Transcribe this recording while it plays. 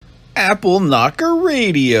Apple Knocker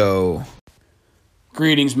Radio.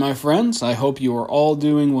 Greetings, my friends. I hope you are all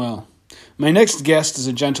doing well. My next guest is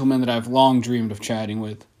a gentleman that I've long dreamed of chatting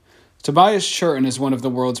with. Tobias Churton is one of the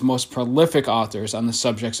world's most prolific authors on the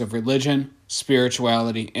subjects of religion,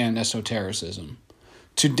 spirituality, and esotericism.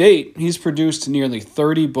 To date, he's produced nearly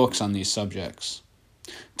 30 books on these subjects.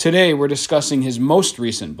 Today, we're discussing his most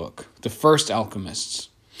recent book, The First Alchemists.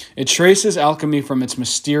 It traces alchemy from its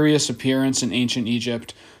mysterious appearance in ancient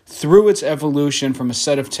Egypt through its evolution from a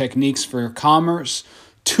set of techniques for commerce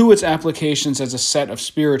to its applications as a set of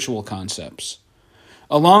spiritual concepts.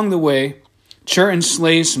 Along the way, Churton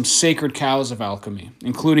slays some sacred cows of alchemy,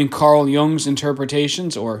 including Carl Jung's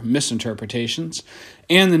interpretations or misinterpretations,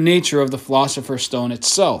 and the nature of the Philosopher's Stone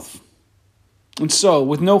itself. And so,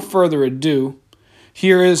 with no further ado,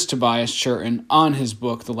 here is Tobias Churton on his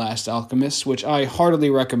book, The Last Alchemist, which I heartily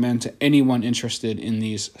recommend to anyone interested in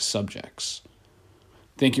these subjects.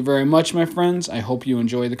 Thank you very much, my friends. I hope you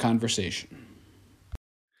enjoy the conversation.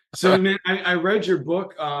 So, man, I read your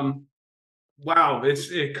book. Wow,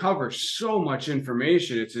 it covers so much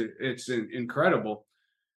information. It's incredible.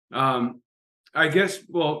 I guess,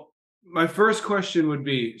 well, my first question would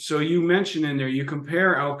be, so you mentioned in there, you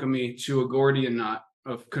compare alchemy to a Gordian knot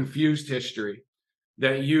of confused history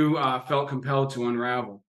that you felt compelled to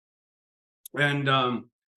unravel. And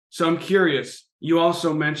so I'm curious, you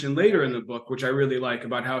also mentioned later in the book, which I really like,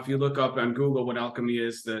 about how if you look up on Google what alchemy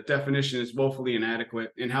is, the definition is woefully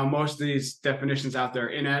inadequate, and how most of these definitions out there are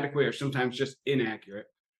inadequate or sometimes just inaccurate.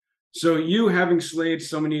 So you, having slayed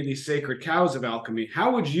so many of these sacred cows of alchemy,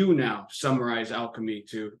 how would you now summarize alchemy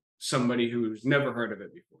to somebody who's never heard of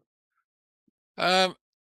it before?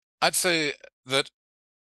 I'd say that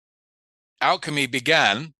alchemy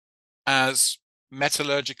began as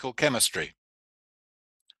metallurgical chemistry,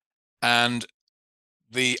 and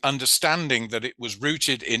the understanding that it was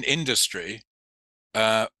rooted in industry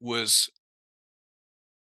was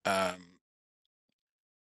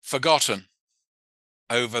forgotten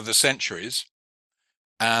over the centuries,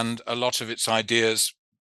 and a lot of its ideas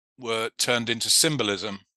were turned into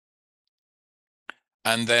symbolism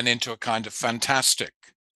and then into a kind of fantastic,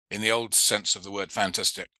 in the old sense of the word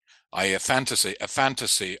fantastic, i.e. a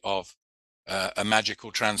fantasy of a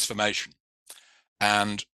magical transformation.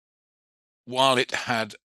 And while it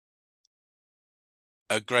had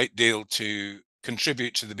a great deal to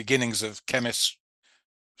contribute to the beginnings of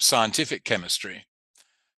scientific chemistry,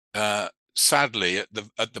 sadly,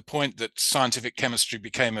 at the point that scientific chemistry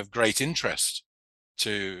became of great interest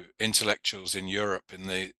to intellectuals in Europe in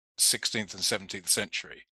the 16th and 17th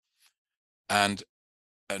century, and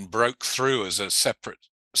broke through as a separate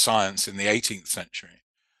science in the 18th century,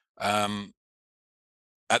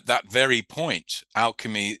 at that very point,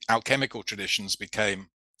 alchemical traditions became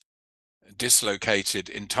dislocated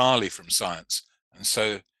entirely from science, and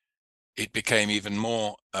so it became even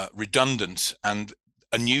more redundant, and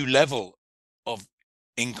a new level of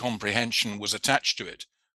incomprehension was attached to it,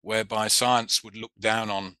 whereby science would look down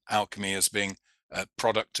on alchemy as being a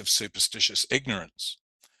product of superstitious ignorance.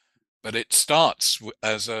 But it starts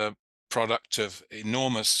as a product of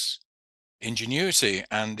enormous ingenuity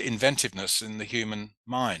and inventiveness in the human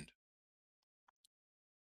mind.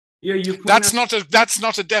 Yeah, that's not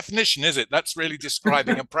a definition, is it? That's really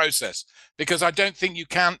describing a process, because I don't think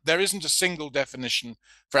there isn't a single definition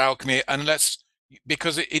for alchemy,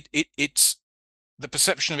 because it's the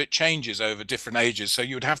perception of it changes over different ages. So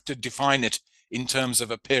you would have to define it in terms of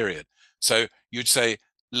a period. So you'd say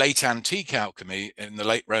late antique alchemy in the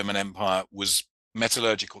late Roman Empire was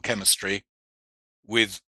metallurgical chemistry,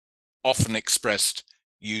 with often expressed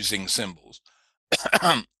using symbols.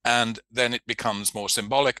 And then it becomes more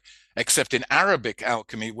symbolic, except in Arabic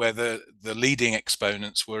alchemy, where the leading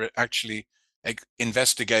exponents were actually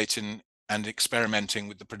investigating and experimenting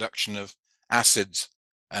with the production of acids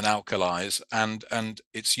and alkalis and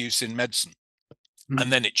its use in medicine.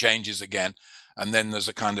 And then it changes again, and then there's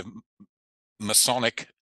a kind of Masonic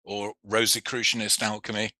or Rosicrucianist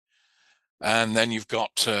alchemy. And then you've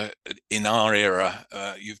got, in our era,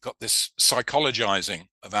 you've got this psychologizing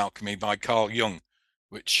of alchemy by Carl Jung,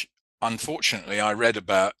 which unfortunately I read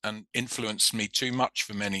about and influenced me too much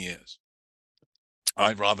for many years.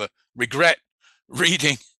 I rather regret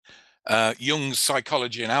reading Jung's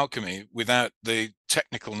Psychology and Alchemy without the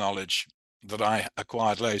technical knowledge that I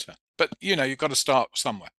acquired later. But, you've got to start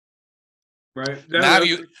somewhere. Right.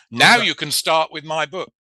 Now you can start with my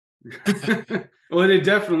book. Well, it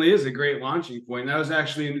definitely is a great launching point. That was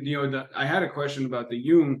actually, I had a question about the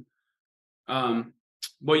Jung,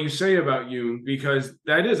 what you say about Jung, because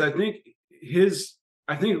that is, I think his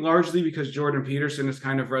I think largely because Jordan Peterson has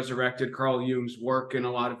kind of resurrected Carl Jung's work in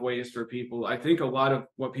a lot of ways for people. I think a lot of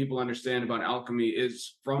what people understand about alchemy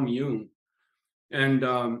is from Jung. And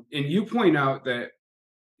you point out that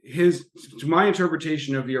his, to my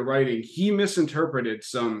interpretation of your writing, he misinterpreted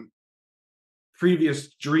some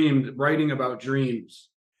previous dream writing about dreams.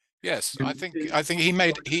 Yes, I think he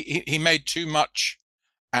made too much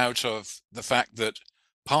out of the fact that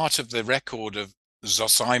part of the record of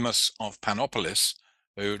Zosimus of Panopolis,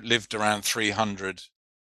 who lived around 300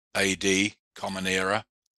 AD, Common Era,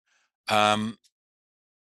 um,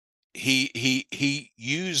 he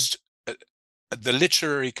used the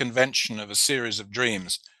literary convention of a series of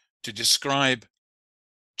dreams to describe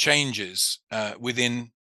changes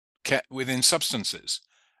within substances,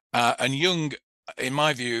 and Jung, in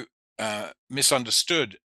my view,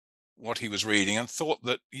 misunderstood what he was reading and thought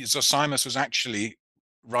that Zosimus was actually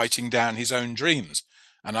writing down his own dreams.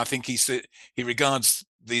 And I think he regards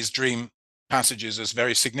these dream passages as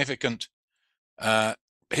very significant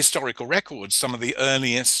historical records, some of the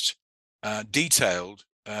earliest detailed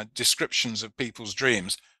descriptions of people's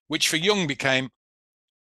dreams, which for Jung became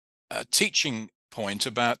a teaching point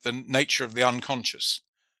about the nature of the unconscious.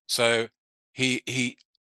 So he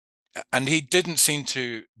didn't seem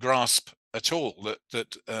to grasp at all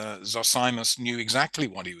that Zosimus knew exactly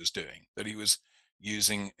what he was doing, that he was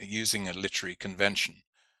using a literary convention.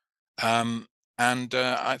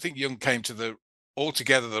 I think Jung came to the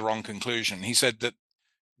altogether the wrong conclusion. He said that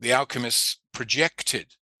the alchemists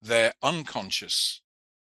projected their unconscious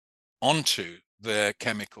onto their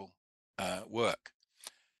chemical work.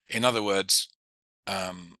 In other words,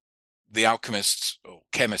 the alchemists or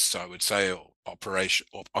chemists, I would say, or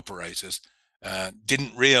operators,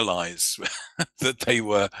 didn't realize that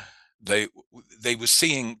they were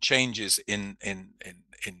seeing changes in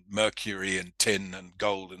mercury and tin and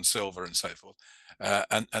gold and silver and so forth,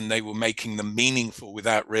 and they were making them meaningful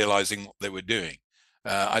without realizing what they were doing.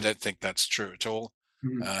 I don't think that's true at all.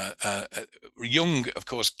 Jung, of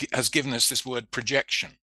course, has given us this word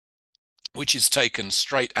projection, which is taken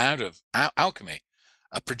straight out of alchemy.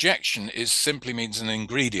 A projection simply means an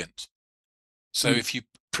ingredient. So if you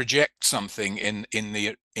project something in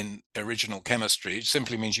original chemistry, it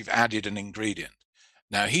simply means you've added an ingredient.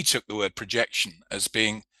 Now he took the word projection as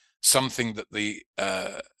being something that the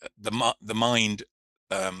mind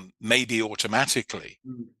maybe automatically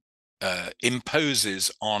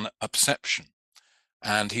imposes on a perception,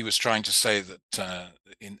 and he was trying to say that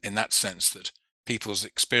in that sense that people's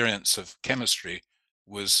experience of chemistry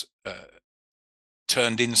was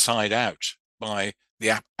turned inside out by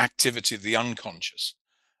the activity of the unconscious.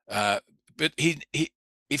 But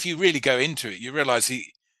if you really go into it, you realize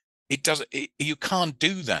you can't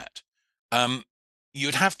do that.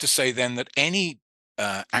 You'd have to say then that any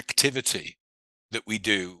activity that we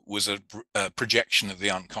do was a projection of the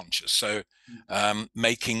unconscious. So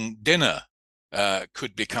making dinner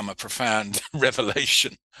could become a profound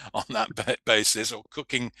revelation on that basis, or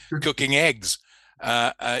cooking eggs.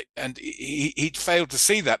 And he failed to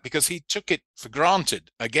see that because he took it for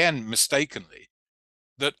granted, again mistakenly,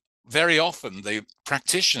 that very often the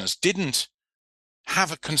practitioners didn't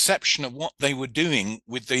have a conception of what they were doing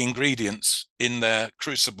with the ingredients in their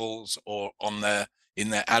crucibles or in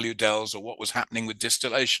their aludels, or what was happening with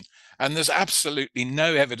distillation. And there's absolutely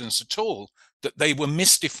no evidence at all that they were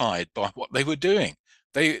mystified by what they were doing.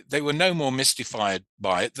 They were no more mystified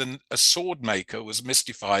by it than a sword maker was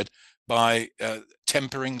mystified by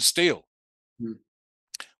tempering steel.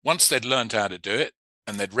 Once they'd learned how to do it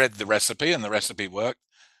and they'd read the recipe and the recipe worked,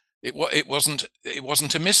 it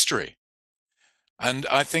wasn't a mystery. And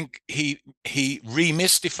I think he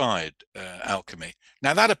remystified alchemy.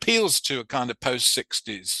 Now that appeals to a kind of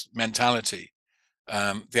post-60s mentality,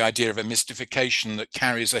 the idea of a mystification that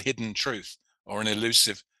carries a hidden truth or an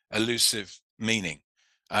elusive meaning.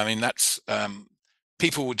 I mean, that's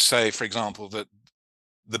people would say, for example, that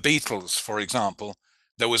the Beatles, for example,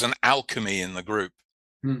 there was an alchemy in the group,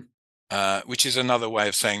 which is another way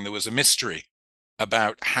of saying there was a mystery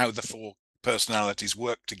about how the four personalities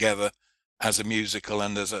work together as a musical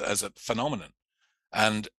and as a phenomenon.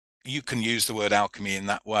 And you can use the word alchemy in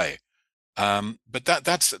that way. But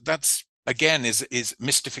that's again is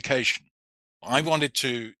mystification. I wanted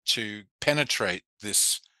to penetrate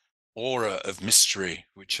this aura of mystery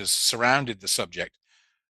which has surrounded the subject,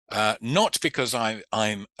 not because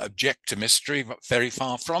I'm object to mystery, but very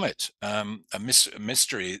far from it. A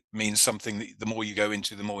mystery means something that the more you go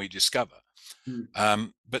into, the more you discover.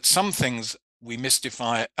 But some things we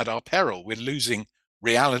mystify at our peril. We're losing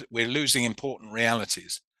reality. We're losing important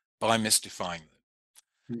realities by mystifying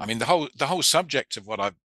them. I mean, the whole subject of what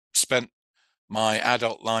I've spent my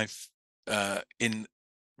adult life in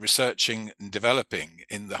researching and developing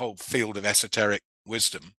in the whole field of esoteric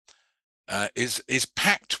wisdom is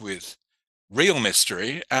packed with real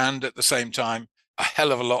mystery and at the same time a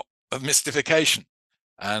hell of a lot of mystification.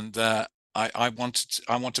 And I want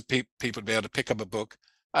people to be able to pick up a book,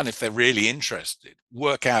 and if they're really interested,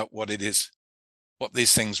 work out what it is, what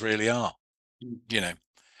these things really are, you know.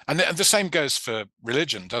 And the same goes for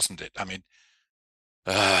religion, doesn't it? I mean,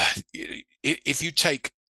 if you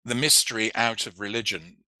take the mystery out of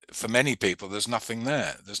religion, for many people, there's nothing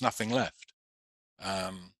there. There's nothing left.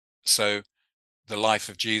 So the life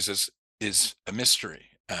of Jesus is a mystery,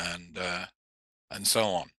 and so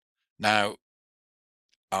on. Now,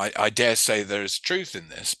 I dare say there is truth in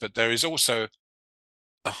this, but there is also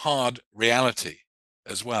a hard reality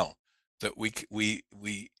as well that we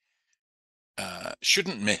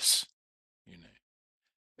shouldn't miss. You know,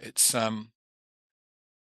 it's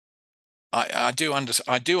I do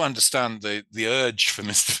understand the urge for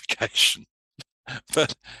mystification,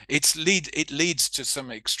 but it leads to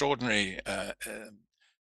some extraordinary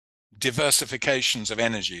diversifications of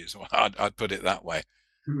energies. I'd put it that way.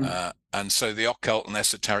 And so the occult and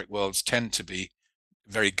esoteric worlds tend to be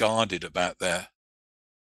very guarded about their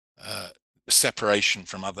separation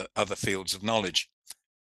from other fields of knowledge.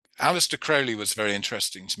 Aleister Crowley was very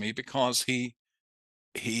interesting to me because he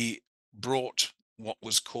brought what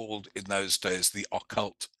was called in those days the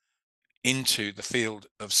occult into the field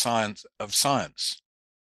of science,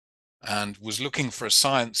 and was looking for a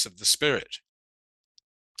science of the spirit,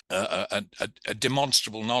 a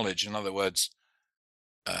demonstrable knowledge. In other words,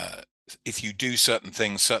 if you do certain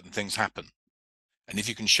things happen. And if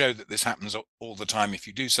you can show that this happens all the time, if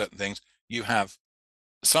you do certain things, you have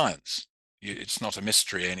science. It's not a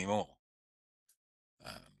mystery anymore.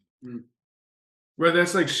 Well,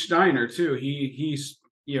 that's like Steiner too.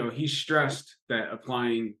 He stressed that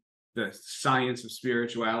applying the science of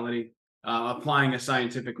spirituality, applying a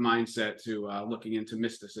scientific mindset to looking into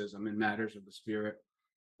mysticism and matters of the spirit.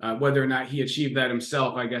 Whether or not he achieved that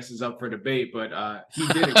himself, I guess, is up for debate. But he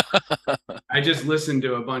did it. I just listened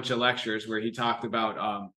to a bunch of lectures where he talked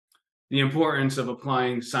about the importance of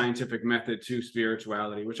applying scientific method to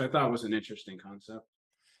spirituality, which I thought was an interesting concept.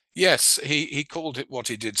 Yes, he called it, what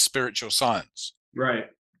he did, spiritual science. Right.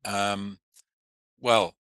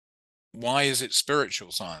 Well, why is it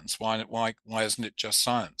spiritual science? Why isn't it just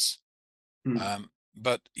science?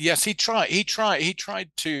 But yes, he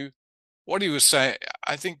tried to, what he was saying,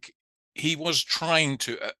 I think he was trying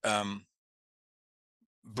to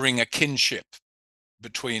bring a kinship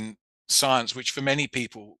between science, which for many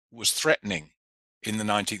people was threatening in the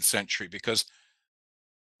 19th century, because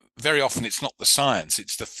very often it's not the science,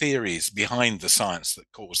 it's the theories behind the science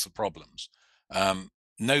that cause the problems.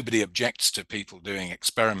 Nobody objects to people doing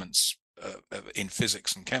experiments in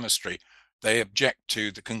physics and chemistry. They object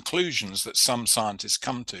to the conclusions that some scientists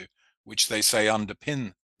come to, which they say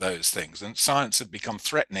underpin those things. And science had become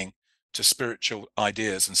threatening to spiritual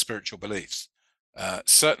ideas and spiritual beliefs,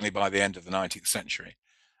 certainly by the end of the 19th century.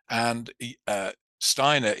 And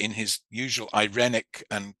Steiner, in his usual ironic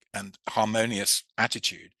and harmonious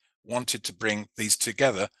attitude, wanted to bring these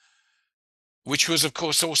together, which was, of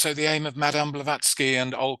course, also the aim of Madame Blavatsky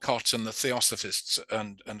and Olcott and the Theosophists.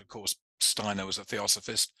 And of course, Steiner was a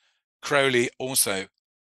Theosophist. Crowley also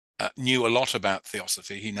knew a lot about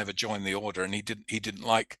Theosophy. He never joined the order, and he didn't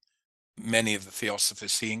like many of the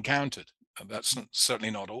Theosophists he encountered. That's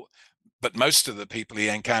certainly not all, but most of the people he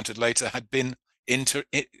encountered later had been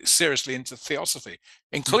seriously into Theosophy,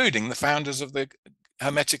 including the founders of the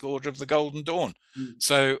Hermetic Order of the Golden Dawn.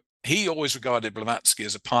 So he always regarded Blavatsky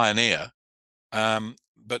as a pioneer,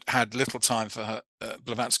 but had little time for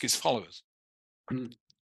Blavatsky's followers.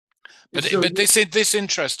 But this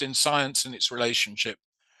interest in science and its relationship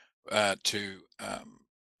to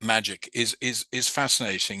magic is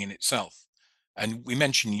fascinating in itself. And we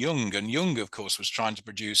mentioned Jung, and Jung, of course, was trying to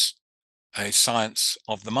produce a science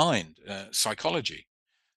of the mind, psychology.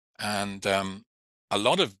 And a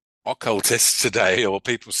lot of occultists today, or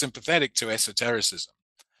people sympathetic to esotericism,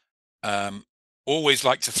 always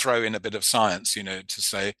like to throw in a bit of science, to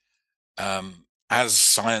say, as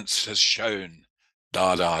science has shown,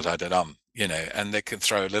 and they can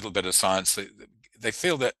throw a little bit of science. They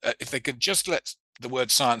feel that if they could just let the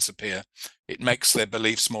word science appear, it makes their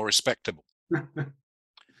beliefs more respectable.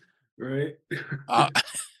 Right.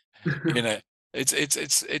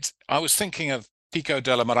 It's. I was thinking of Pico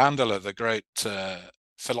della Mirandola, the great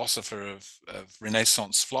philosopher of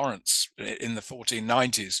Renaissance Florence in the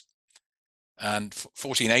 1490s and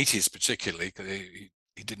 1480s, particularly, because he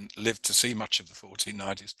didn't live to see much of the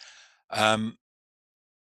 1490s.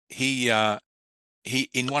 he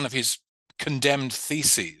in one of his condemned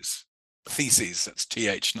theses, that's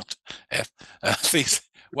th not f,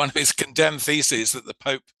 one of his condemned theses that the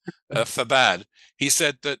Pope forbade, he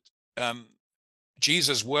said that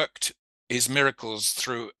Jesus worked his miracles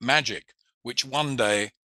through magic, which one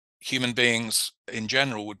day human beings in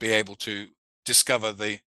general would be able to discover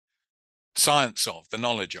the science of, the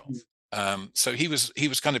knowledge of. So he was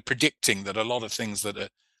kind of predicting that a lot of things that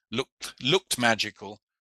looked magical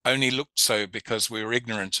only looked so because we were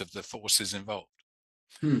ignorant of the forces involved.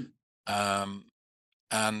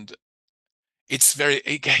 And it's very,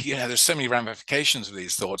 there's so many ramifications of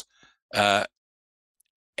these thoughts.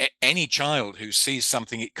 Any child who sees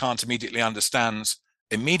something it can't immediately understands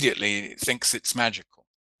immediately thinks it's magical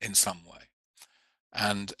in some way.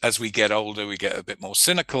 And as we get older, we get a bit more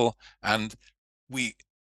cynical, and the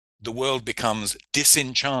world becomes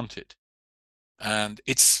disenchanted. And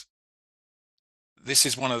this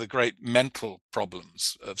is one of the great mental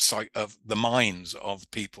problems of the minds of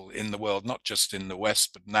people in the world, not just in the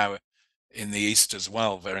West, but now in the East as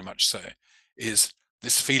well, very much so, is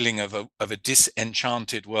this feeling of a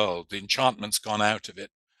disenchanted world. The enchantment's gone out of it.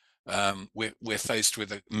 We're faced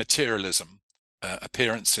with a materialism.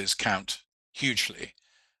 Appearances count hugely.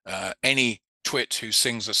 Any twit who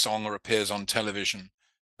sings a song or appears on television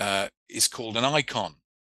is called an icon.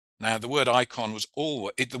 Now, the word icon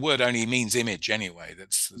the word only means image anyway.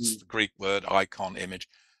 That's the Greek word, icon, image.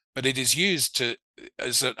 But it is used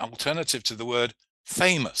as an alternative to the word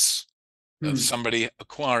famous, of somebody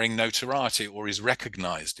acquiring notoriety or is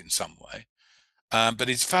recognized in some way. But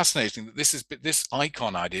it's fascinating that this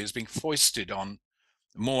icon idea is being foisted on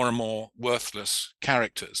more and more worthless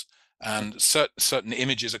characters, and certain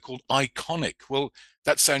images are called iconic. Well,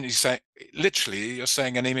 that's only literally you're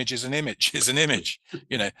saying an image is an image is an image.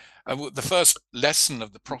 The first lesson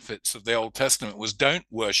of the prophets of the Old Testament was don't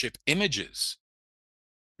worship images.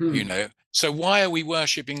 So why are we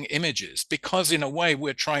worshipping images? Because in a way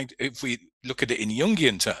we're trying to, if we look at it in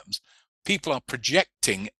Jungian terms, people are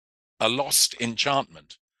projecting a lost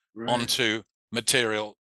enchantment onto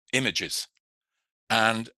material images.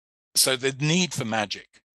 And so the need for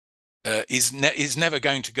magic is never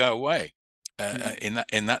going to go away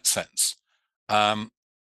in that sense.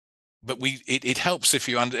 But it helps if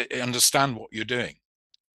you understand what you're doing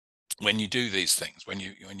when you do these things, when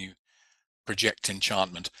you project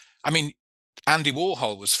enchantment. I mean, Andy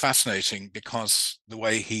Warhol was fascinating because the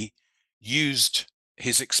way he used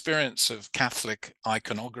his experience of Catholic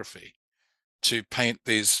iconography to paint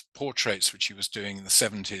these portraits, which he was doing in the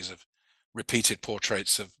 70s, of repeated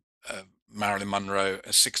portraits of Marilyn Monroe,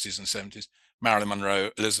 60s and 70s, Marilyn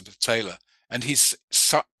Monroe, Elizabeth Taylor. And he's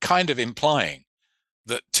kind of implying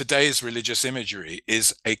that today's religious imagery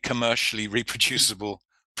is a commercially reproducible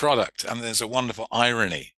product. And there's a wonderful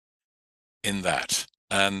irony in that.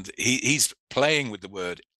 And he's playing with the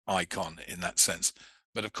word icon in that sense.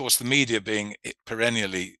 But of course, the media, being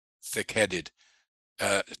perennially thick-headed,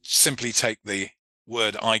 simply take the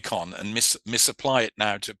word icon and misapply it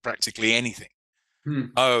now to practically anything.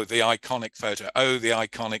 Oh, the iconic photo. Oh, the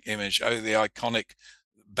iconic image. Oh, the iconic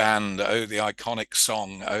band. Oh, the iconic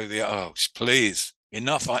song. Oh, please,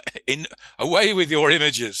 enough. Away with your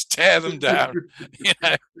images. Tear them down.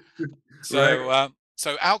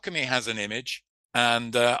 So alchemy has an image,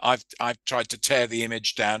 and I've tried to tear the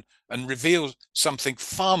image down and reveal something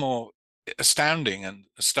far more astounding and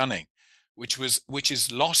stunning, which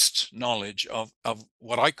is lost knowledge of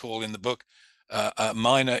what I call in the book a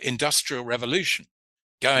minor industrial revolution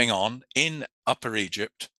going on in Upper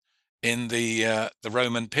Egypt in the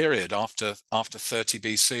Roman period after 30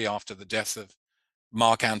 BC, after the death of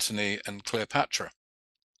Mark Antony and Cleopatra,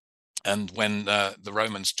 and when the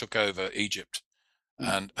Romans took over Egypt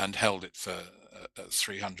and held it for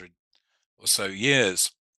 300 or so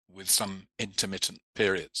years with some intermittent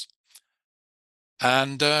periods.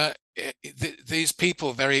 And these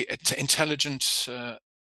people, very intelligent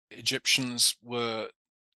Egyptians, were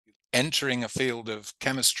entering a field of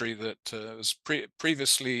chemistry that was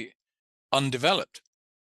previously undeveloped.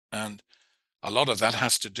 And a lot of that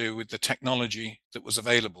has to do with the technology that was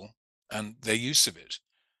available and their use of it.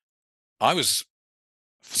 I was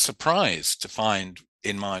surprised to find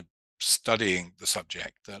in my studying the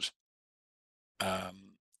subject that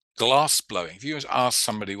glass blowing, if you ask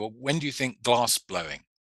somebody, well, when do you think glass blowing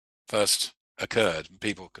first occurred? And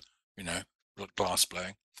people, glass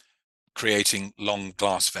blowing, creating long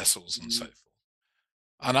glass vessels and so forth.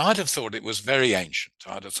 And I'd have thought it was very ancient.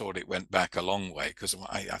 I'd have thought it went back a long way, because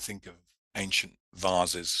I think of ancient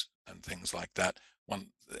vases and things like that. One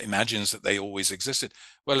imagines that they always existed.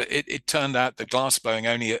 Well, it turned out that glass blowing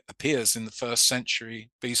only appears in the 1st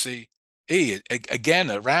century BC again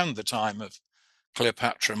around the time of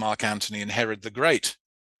Cleopatra, Mark Antony, and Herod the Great,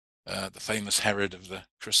 the famous Herod of the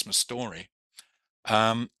Christmas story.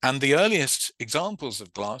 And the earliest examples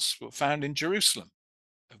of glass were found in Jerusalem.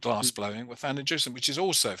 Of glass blowing were found in Jerusalem, which is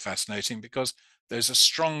also fascinating because there's a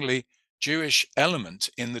strongly Jewish element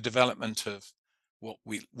in the development of what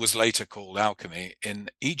was later called alchemy in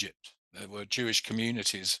Egypt. There were Jewish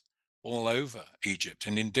communities all over Egypt,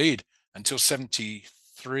 and indeed until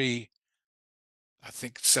 73, I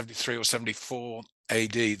think 73 or 74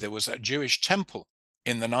 AD, there was a Jewish temple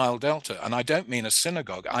in the Nile Delta, and I don't mean a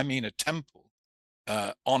synagogue, I mean a temple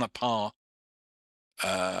on a par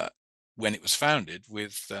when it was founded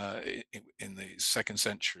with in the 2nd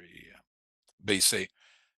century BC,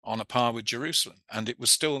 on a par with Jerusalem, and it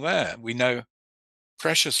was still there. We know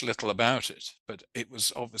precious little about it, but it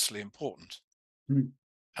was obviously important.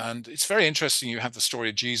 And it's very interesting. You have the story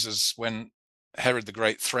of Jesus when Herod the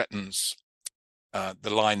Great threatens the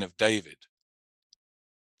line of David,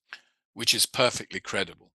 which is perfectly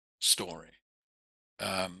credible story.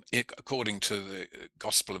 According to the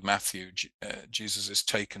Gospel of Matthew, Jesus is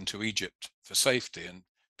taken to Egypt for safety, and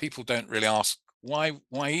people don't really ask why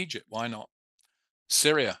Egypt, why not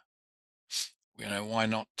Syria, why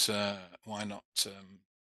not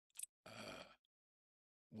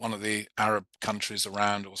one of the Arab countries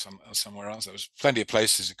around, or somewhere else. There was plenty of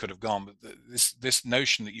places it could have gone, but this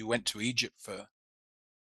notion that you went to Egypt for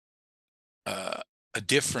a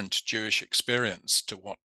different Jewish experience to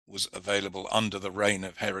what was available under the reign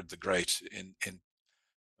of Herod the Great in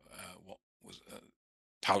what was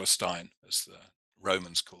Palestine, as the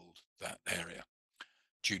Romans called that area,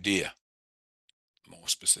 Judea, more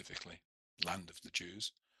specifically, land of the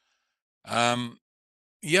Jews.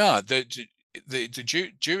 Yeah, the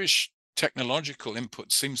Jewish technological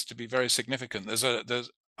input seems to be very significant.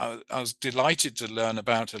 I was delighted to learn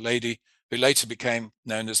about a lady who later became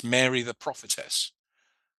known as Mary the Prophetess,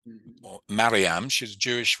 or Mariam. She's a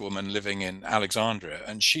Jewish woman living in Alexandria,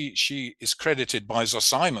 and she is credited by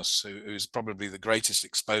Zosimus, who's probably the greatest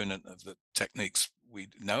exponent of the techniques we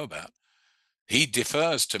know about. He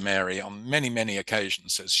defers to Mary on many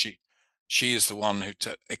occasions, says she is the one who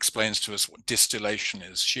explains to us what distillation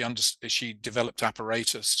is. She developed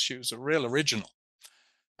apparatus. She was a real original.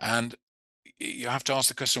 And you have to ask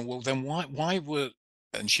the question, well, then why were,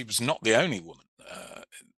 and she was not the only woman.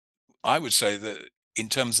 I would say that in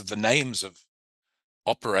terms of the names of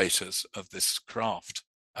operators of this craft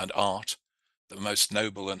and art, the most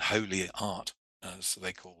noble and holy art, as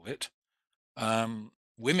they call it,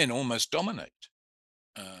 women almost dominate.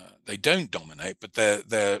 They don't dominate, but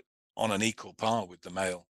they're on an equal par with the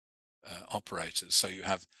male operators. So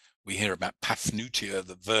we hear about Paphnutius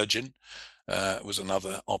the Virgin, was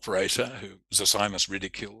another operator who Zosimus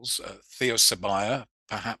ridicules. Theosebia,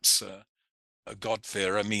 perhaps a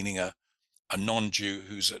God-fearer, meaning a non-Jew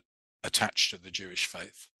who's attached to the Jewish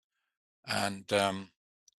faith, and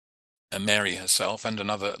Mary herself, and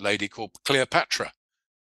another lady called Cleopatra,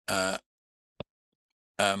 not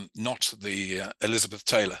the Elizabeth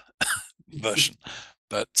Taylor version,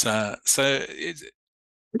 but I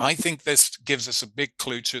think this gives us a big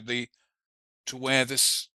clue to where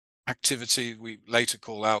this activity we later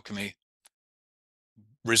call alchemy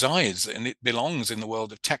resides, and it belongs in the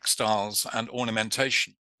world of textiles and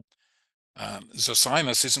ornamentation.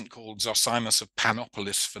 Zosimus isn't called Zosimus of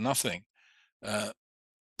Panopolis for nothing.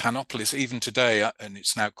 Panopolis, even today, and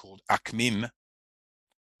it's now called Akhmim,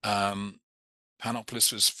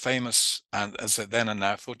 Panopolis was famous, and as then and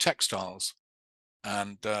now, for textiles.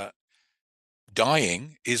 And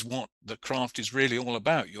dyeing is what the craft is really all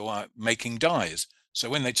about. You are making dyes. So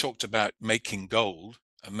when they talked about making gold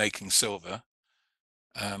and making silver,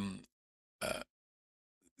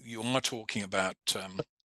 you are talking about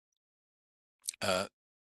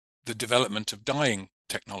the development of dyeing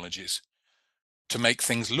technologies to make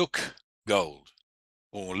things look gold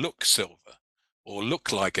or look silver or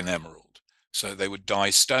look like an emerald. So they would dye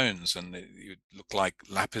stones and you'd look like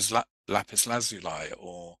lapis lazuli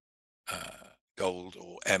or gold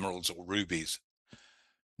or emeralds or rubies.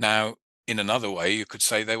 Now, in another way, you could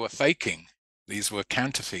say they were faking. These were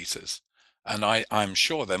counterfeiters. And I'm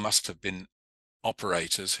sure there must have been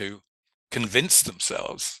operators who convinced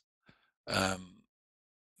themselves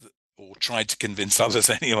or tried to convince others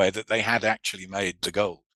anyway that they had actually made the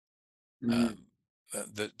gold.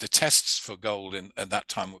 The tests for gold at that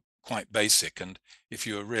time were quite basic, and if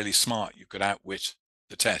you were really smart, you could outwit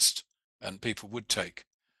the test, and people would take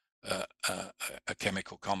a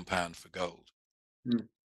chemical compound for gold.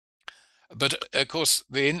 But of course,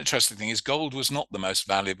 the interesting thing is gold was not the most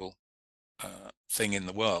valuable thing in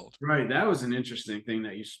the world. Right. That was an interesting thing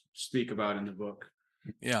that you speak about in the book.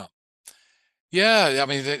 Yeah. Yeah, I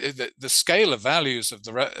mean, the scale of values of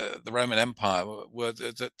the Roman Empire were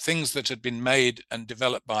that things that had been made and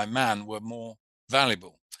developed by man were more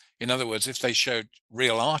valuable. In other words, if they showed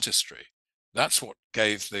real artistry, that's what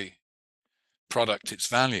gave the product its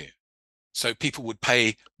value. So people would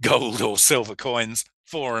pay gold or silver coins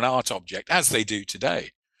for an art object, as they do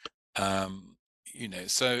today.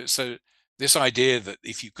 So this idea that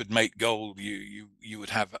if you could make gold, you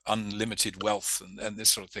would have unlimited wealth and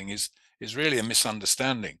this sort of thing is really a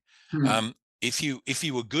misunderstanding. Hmm. If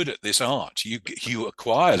you were good at this art, you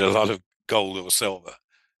acquired a lot of gold or silver.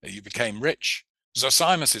 You became rich.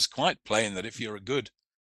 Zosimus is quite plain that if you're a good,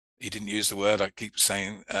 he didn't use the word, I keep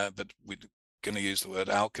saying, but we're going to use the word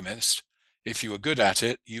alchemist. If you were good at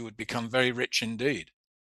it, you would become very rich indeed.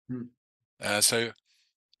 Hmm. So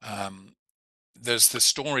there's the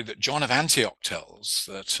story that John of Antioch tells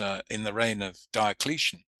that in the reign of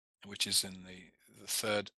Diocletian, which is in the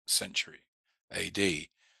 3rd century AD,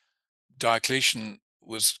 Diocletian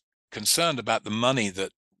was concerned about the money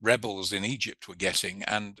that rebels in Egypt were getting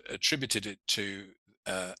and attributed it to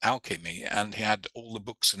alchemy, and he had all the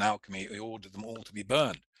books in alchemy, he ordered them all to be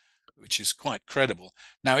burned, which is quite credible.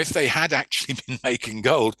 Now, if they had actually been making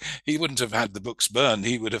gold, he wouldn't have had the books burned.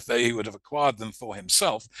 He would have acquired them for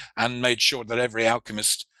himself and made sure that every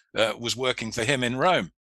alchemist was working for him in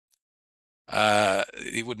Rome.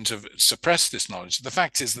 He wouldn't have suppressed this knowledge. The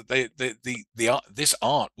fact is that this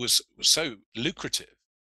art was so lucrative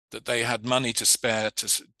that they had money to spare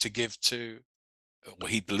to give to, or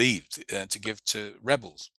he believed, to give to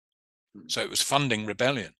rebels. So it was funding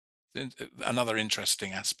rebellion. Another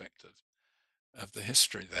interesting aspect of the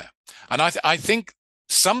history there. And I think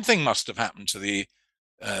something must have happened to the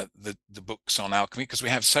books on alchemy, because we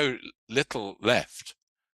have so little left,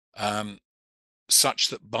 such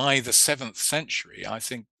that by the 7th century, I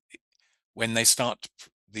think, when they start,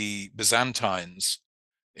 the Byzantines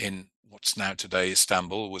in what's now today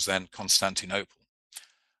Istanbul, was then Constantinople,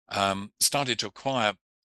 started to acquire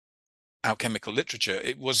alchemical literature.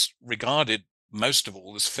 It was regarded most of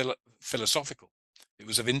all as philosophical. It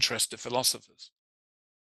was of interest to philosophers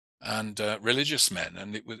and religious men,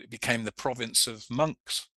 and it became the province of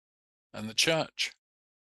monks and the church.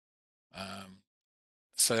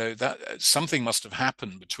 So that something must have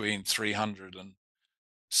happened between 300 and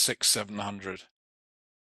 700,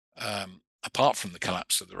 apart from the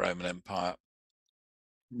collapse of the Roman Empire,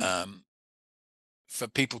 for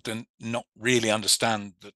people to not really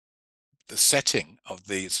understand the setting of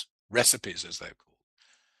these recipes, as they're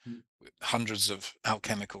called, hundreds of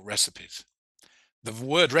alchemical recipes. The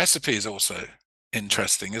word recipe is also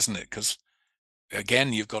interesting, isn't it? Because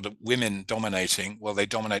again, you've got women dominating. Well, they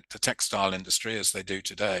dominate the textile industry as they do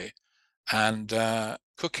today, and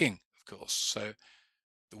cooking, of course. So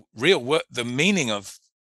the real word, the meaning of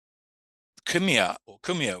chemia or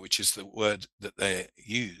chemia, which is the word that they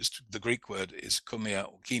used, the Greek word is chemia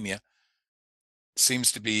or chemia,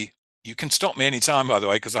 seems to be. You can stop me anytime, by the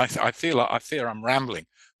way, because I fear I'm rambling.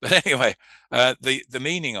 But anyway, the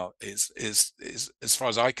meaning of is as far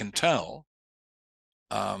as I can tell,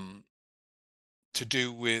 to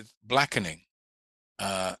do with blackening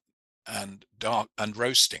and dark and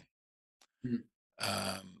roasting.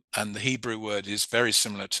 And the Hebrew word is very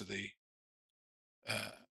similar to the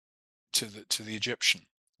Egyptian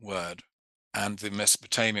word and the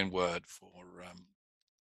Mesopotamian word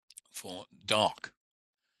for dark.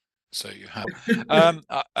 So you have,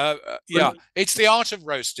 yeah, it's the art of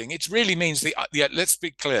roasting. It really means let's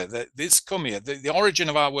be clear that this kumia, the origin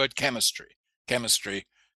of our word chemistry,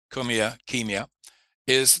 kumia, chemia,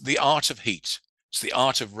 is the art of heat. It's the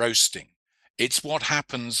art of roasting. It's what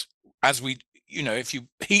happens as if you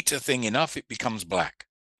heat a thing enough, it becomes black.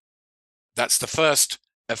 That's the first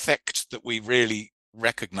effect that we really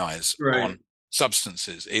recognize on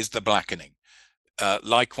substances, is the blackening.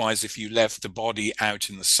 Likewise, if you left the body out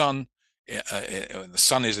in the sun, the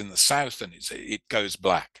sun is in the south and it goes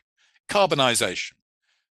black. Carbonization.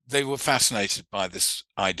 They were fascinated by this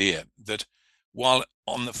idea that while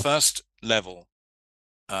on the first level,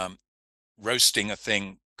 roasting a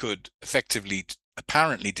thing could effectively,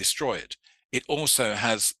 apparently destroy it, it also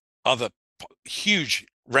has huge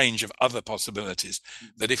range of other possibilities,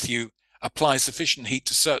 that if you apply sufficient heat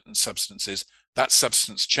to certain substances, that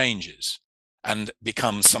substance changes and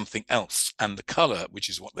becomes something else, and the color, which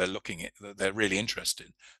is what they're looking at, they're really interested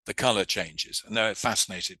in, the color changes, and they're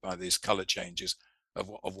fascinated by these color changes of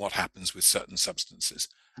what happens with certain substances.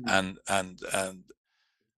 And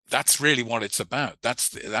that's really what it's about. That's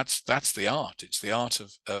the art. It's the art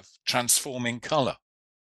of transforming color.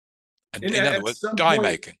 And And in other at words, some die point,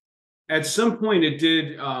 making. it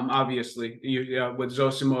did, obviously, with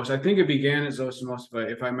Zosimos. I think it began at Zosimos,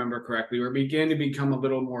 if I remember correctly, where it began to become a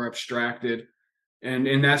little more abstracted,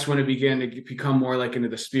 and that's when it began to become more like into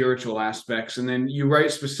the spiritual aspects. And then you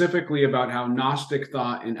write specifically about how Gnostic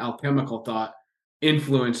thought and alchemical thought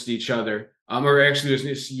influenced each other. Or actually,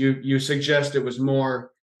 you suggest it was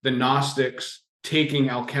more the Gnostics taking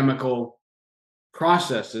alchemical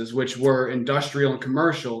processes, which were industrial and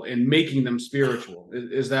commercial, and making them spiritual.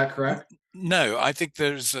 Is that correct? No, I think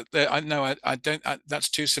I no, I don't. That's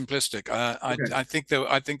too simplistic. Okay.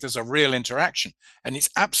 I think there's a real interaction, and it's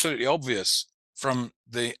absolutely obvious from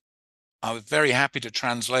the. I was very happy to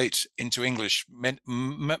translate into English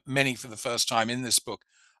many for the first time in this book,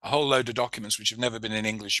 a whole load of documents which have never been in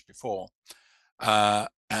English before,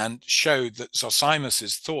 and showed that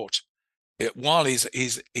Zosimus's thought, while he's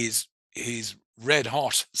red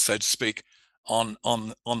hot, so to speak, on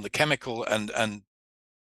the chemical and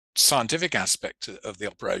scientific aspect of the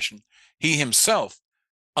operation, he himself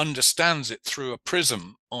understands it through a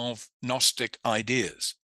prism of Gnostic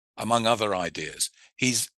ideas, among other ideas.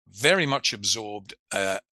 He's very much absorbed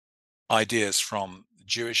ideas from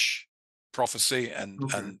Jewish prophecy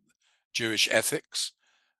Okay. and Jewish ethics,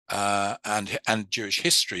 and Jewish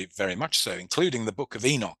history, very much so, including the Book of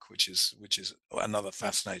Enoch, which is another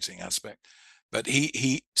fascinating aspect. But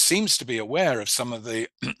he seems to be aware of some of the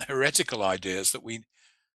heretical ideas that we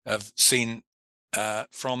have seen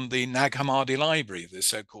from the Nag Hammadi library, the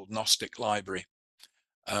so-called Gnostic library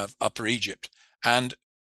of Upper Egypt. And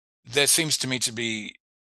there seems to me to be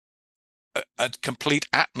a complete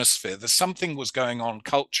atmosphere. There's something was going on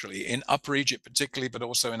culturally in Upper Egypt, particularly, but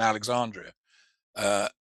also in Alexandria,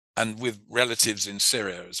 and with relatives in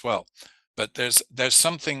Syria as well. But there's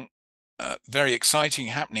something very exciting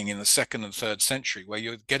happening in the 2nd and 3rd century, where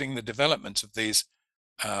you're getting the development of these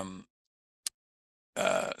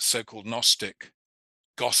so-called Gnostic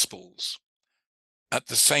Gospels at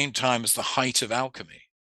the same time as the height of alchemy.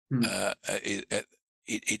 Hmm.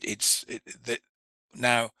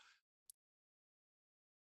 Now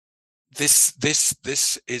this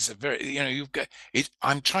is a very, you've got it.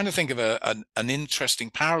 I'm trying to think of an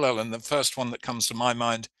interesting parallel, and the first one that comes to my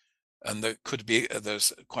mind, and there could be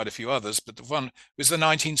there's quite a few others, but the one was the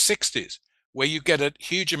 1960s, where you get a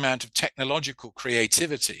huge amount of technological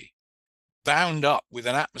creativity bound up with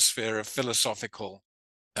an atmosphere of philosophical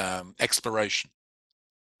exploration.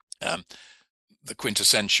 The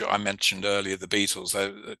quintessential, I mentioned earlier, the Beatles,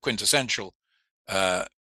 the quintessential, uh,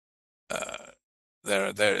 uh,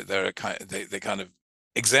 they're they kind of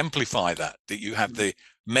exemplify that you have the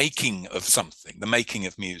making of something, the making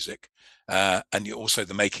of music, and you also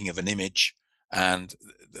the making of an image, and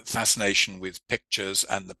the fascination with pictures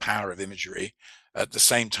and the power of imagery. At the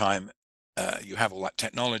same time, you have all that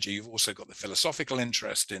technology. You've also got the philosophical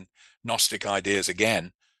interest in Gnostic ideas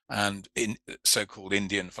again, and in so-called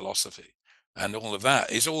Indian philosophy, and all of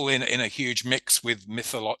that is all in a huge mix with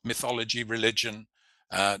mythology, religion,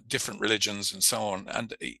 different religions, and so on.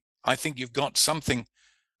 And I think you've got something,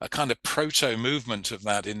 a kind of proto movement of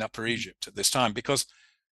that in Upper Egypt at this time, because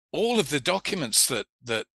all of the documents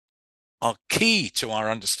that are key to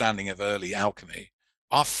our understanding of early alchemy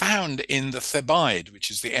are found in the Thebaid,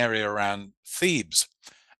 which is the area around Thebes.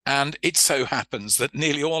 And it so happens that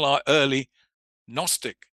nearly all our early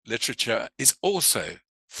Gnostic literature is also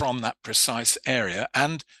from that precise area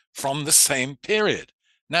and from the same period.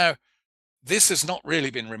 Now, this has not really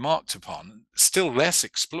been remarked upon, still less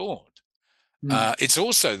explored. Hmm. It's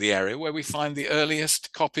also the area where we find the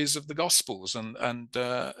earliest copies of the Gospels and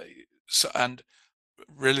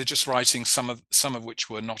religious writings, some of which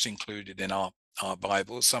were not included in our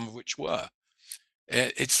Bibles, some of which were.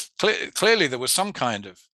 It's clearly there was some kind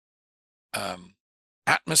of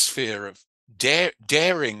atmosphere of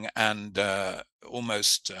daring and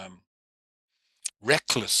almost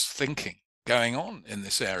reckless thinking going on in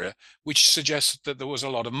this area, which suggests that there was a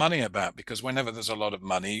lot of money about, because whenever there's a lot of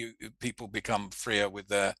money, people become freer with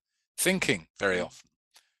their thinking very often.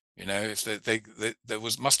 If there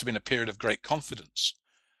must have been a period of great confidence,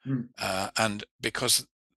 Hmm. and because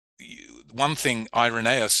one thing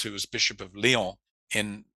Irenaeus, who was Bishop of Lyon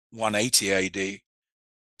in 180 A.D.,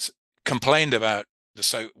 complained about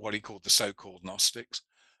what he called the so-called Gnostics,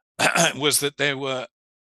 was that they were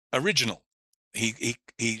original. He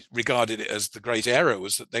regarded it as the great error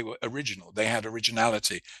was that they were original. They had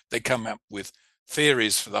originality. They come up with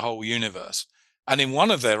theories for the whole universe. And in one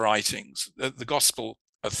of their writings, the Gospel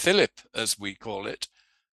of Philip, as we call it,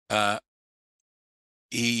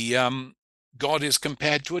 God is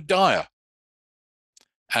compared to a dyer.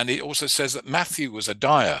 And it also says that Matthew was a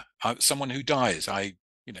dyer, someone who dyes.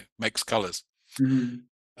 makes colors,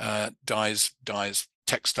 dyes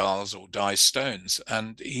textiles or dyes stones.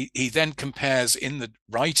 And he then compares in the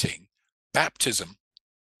writing baptism,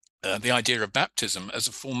 the idea of baptism as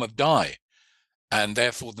a form of dye, and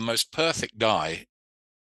therefore the most perfect dye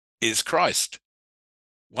is Christ.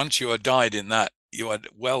 Once you are dyed in that, you are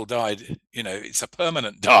well dyed, it's a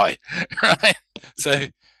permanent dye, right? So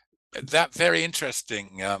that very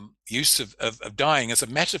interesting use of dying as a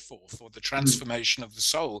metaphor for the transformation of the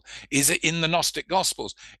soul is in the Gnostic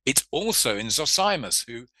Gospels. It's also in Zosimus,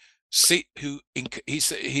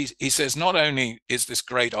 he says not only is this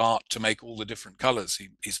great art to make all the different colors,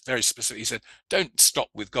 he's very specific. He said, don't stop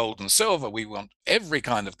with gold and silver. We want every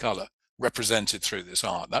kind of color represented through this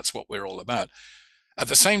art. That's what we're all about. At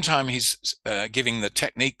the same time, he's giving the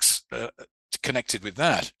techniques connected with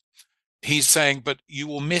that. He's saying, but you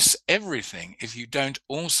will miss everything if you don't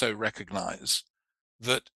also recognize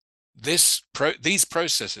that these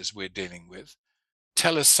processes we're dealing with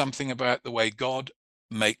tell us something about the way God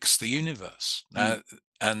makes the universe.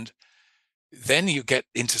 And then you get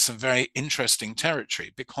into some very interesting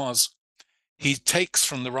territory, because he takes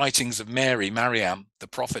from the writings of Mariam, the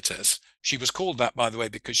prophetess. She was called that, by the way,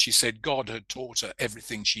 because she said God had taught her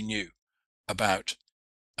everything she knew about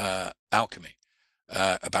alchemy,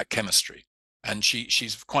 about chemistry. And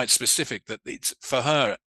she's quite specific that it's for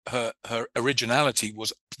her originality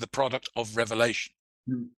was the product of revelation.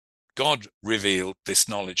 God revealed this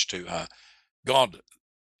knowledge to her. God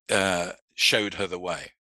showed her the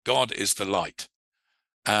way. God is the light.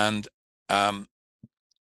 And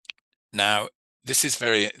now this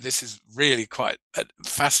is really quite a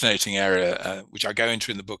fascinating area, which I go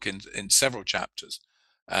into in the book in several chapters.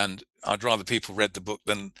 And I'd rather people read the book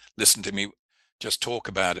than listen to me just talk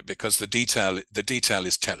about it, because the detail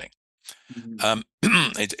is telling.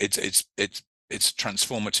 It's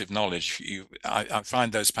transformative knowledge. I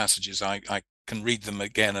find those passages, I can read them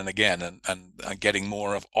again and again, and I'm getting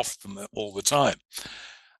more off them all the time.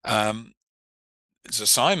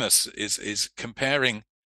 Zosimus is comparing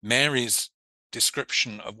Mary's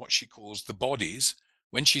description of what she calls the bodies.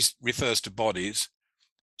 When she refers to bodies,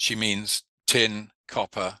 she means tin,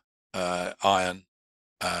 copper, iron,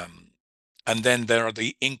 and then there are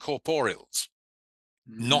the incorporeals,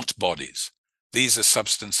 not bodies. These are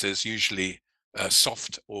substances, usually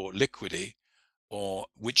soft or liquidy, or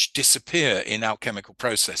which disappear in alchemical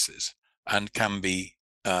processes and can be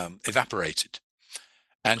evaporated.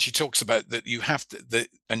 And she talks about that you have to,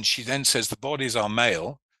 and she then says the bodies are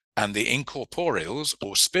male, and the incorporeals,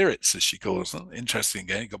 or spirits as she calls them, interesting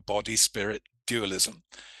again, you've got body, spirit, dualism,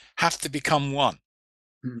 have to become one.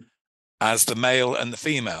 As the male and the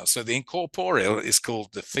female. So the incorporeal is called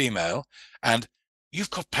the female, and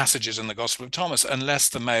you've got passages in the Gospel of Thomas, unless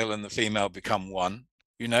the male and the female become one,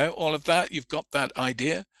 all of that, you've got that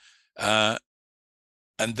idea. So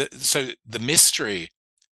the mystery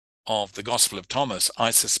of the Gospel of Thomas,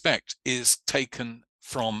 I suspect, is taken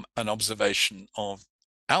from an observation of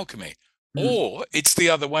alchemy, or it's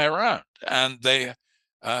the other way around, and they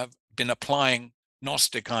have been applying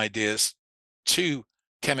Gnostic ideas to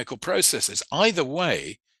chemical processes. Either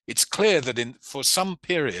way, it's clear that for some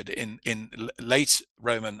period in late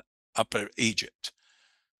Roman Upper Egypt,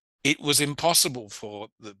 it was impossible for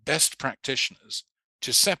the best practitioners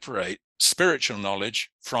to separate spiritual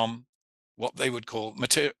knowledge from what they would call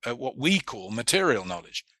what we call material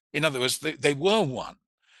knowledge. In other words, they were one.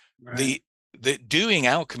 Right. The doing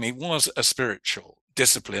alchemy was a spiritual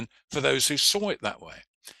discipline for those who saw it that way.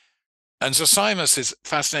 And Zosimus is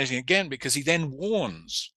fascinating again, because he then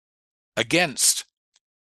warns against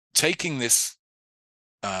taking this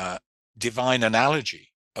divine analogy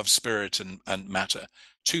of spirit and matter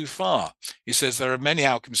too far. He says there are many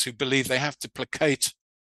alchemists who believe they have to placate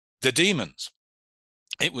the demons.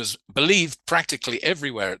 It was believed practically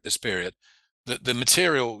everywhere at this period that the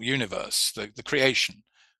material universe, the creation,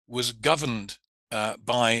 was governed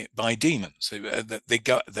by demons. There were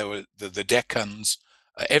the decans.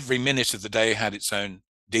 Every minute of the day had its own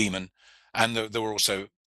demon, and there were sort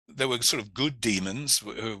of good demons who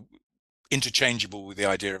were interchangeable with the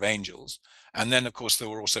idea of angels, and then of course there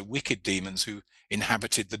were also wicked demons who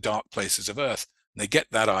inhabited the dark places of earth. And they get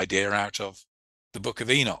that idea out of the Book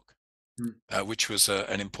of Enoch, which was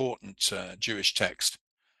an important Jewish text,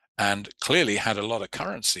 and clearly had a lot of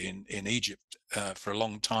currency in Egypt for a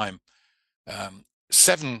long time.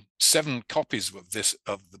 Seven copies of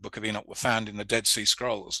the Book of Enoch were found in the Dead Sea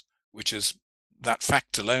Scrolls, which is, that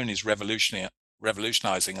fact alone is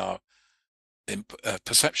revolutionizing our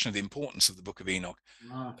perception of the importance of the Book of Enoch.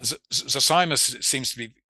 Wow. Zosimus seems to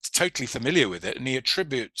be totally familiar with it, and he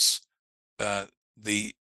attributes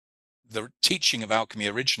the the teaching of alchemy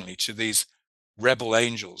originally to these rebel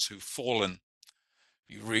angels who've fallen.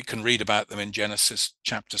 You can read about them in Genesis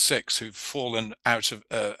chapter 6, who've fallen out of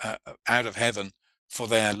heaven for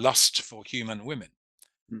their lust for human women.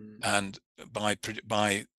 And by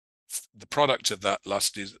the product of that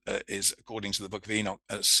lust is, according to the book of Enoch,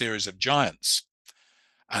 a series of giants.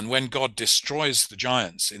 And when God destroys the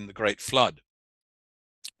giants in the great flood,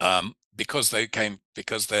 because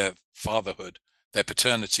their fatherhood, their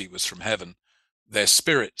paternity was from heaven, their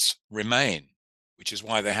spirits remain, which is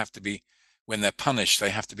why they have to be, when they're punished, they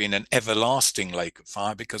have to be in an everlasting lake of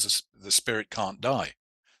fire, because the spirit can't die.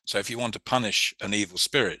 So if you want to punish an evil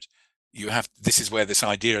spirit, this is where this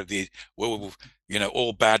idea of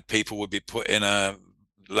all bad people would be put in a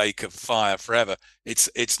lake of fire forever.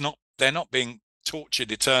 It's not, they're not being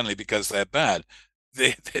tortured eternally because they're bad.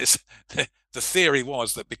 The theory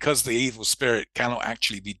was that because the evil spirit cannot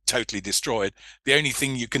actually be totally destroyed, the only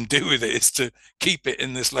thing you can do with it is to keep it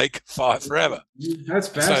in this lake of fire forever. That's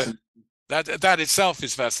fascinating. So that itself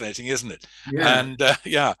is fascinating, isn't it? Yeah. And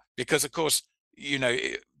because of course,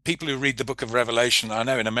 people who read the book of Revelation, I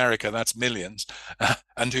know in America that's millions,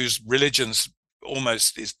 and whose religions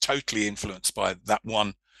almost is totally influenced by that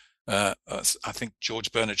one. I think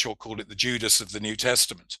George Bernard Shaw called it the Judas of the New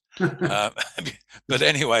Testament. But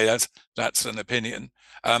anyway, that's an opinion.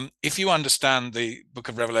 If you understand the book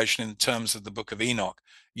of Revelation in terms of the book of Enoch,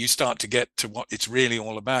 you start to get to what it's really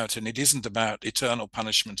all about. And it isn't about eternal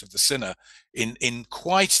punishment of the sinner in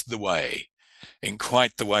quite the way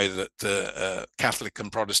that the Catholic and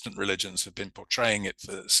Protestant religions have been portraying it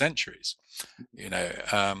for centuries,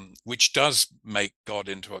 which does make God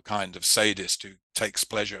into a kind of sadist who takes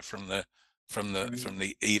pleasure from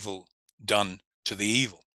the evil done to the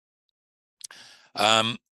evil.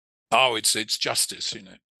 It's justice,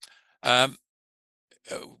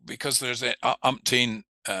 because there's umpteen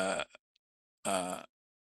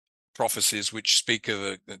prophecies which speak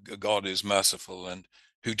of a God who's merciful and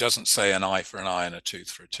who doesn't say an eye for an eye and a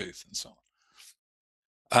tooth for a tooth and so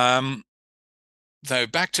on. Though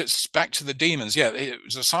back to the demons,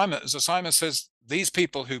 Zosima says these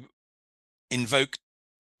people who evoke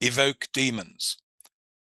demons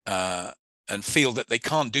and feel that they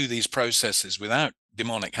can't do these processes without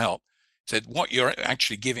demonic help, said what you're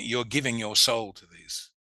actually giving your soul to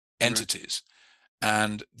these entities,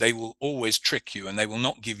 and they will always trick you and they will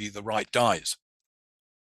not give you the right dies.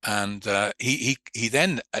 And he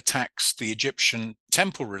then attacks the Egyptian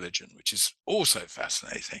temple religion, which is also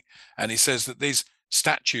fascinating. And he says that these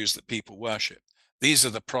statues that people worship, these are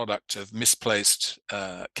the product of misplaced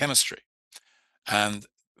chemistry. And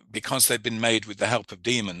because they've been made with the help of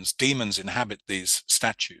demons inhabit these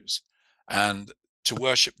statues, and to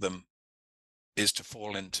worship them is to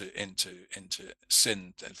fall into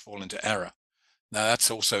sin and fall into error. Now that's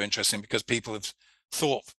also interesting, because people have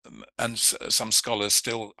thought, and some scholars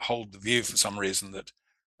still hold the view for some reason, that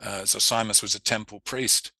Zosimus was a temple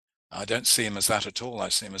priest. I don't see him as that at all. I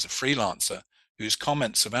see him as a freelancer whose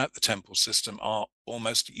comments about the temple system are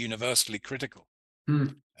almost universally critical.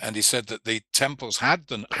 And he said that the temples had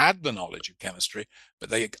the knowledge of chemistry, but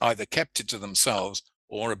they either kept it to themselves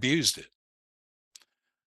or abused it.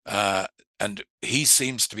 And he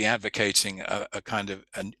seems to be advocating a kind of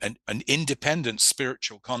an independent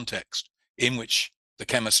spiritual context in which the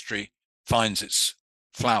chemistry finds its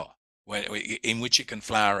flower, in which it can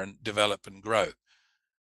flower and develop and grow.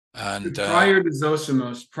 And prior to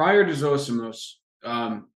Zosimos,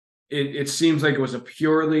 it seems like it was a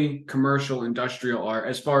purely commercial industrial art,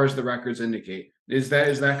 as far as the records indicate. Is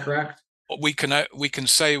that correct? We can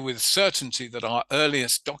say with certainty that our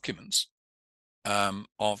earliest documents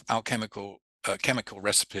of alchemical chemical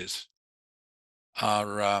recipes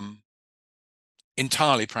are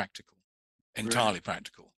entirely practical,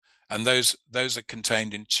 practical, and those are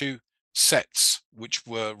contained in two sets which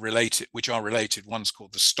are related. One's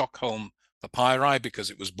called the Stockholm papyri, because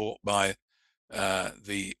it was bought by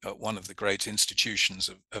one of the great institutions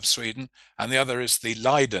of Sweden, and the other is the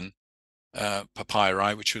Leiden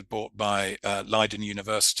papyri, which was bought by Leiden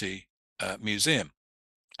University Museum,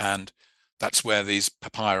 and that's where these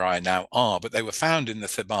papyri now are. But they were found in the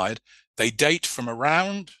Thebaid. They date from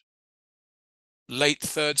around late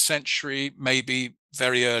 3rd century, maybe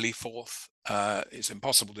very early 4th. It's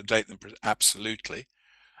impossible to date them absolutely,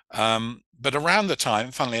 but around the time,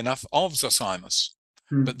 funnily enough, of Zosimus.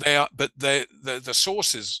 But the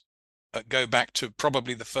sources go back to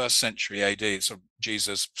probably the 1st century AD, so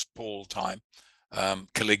Jesus, Paul time,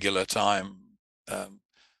 Caligula time,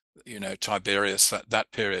 Tiberius,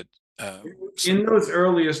 that period. In those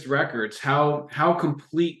earliest records, how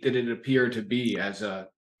complete did it appear to be as a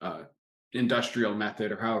industrial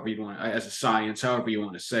method, or however you want, as a science, however you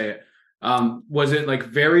want to say it. Was it like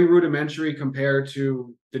very rudimentary compared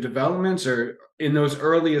to the developments, or in those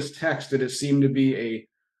earliest texts did it seem to be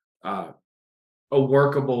a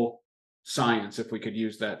workable science, if we could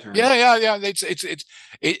use that term? Yeah.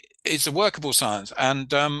 It's a workable science, and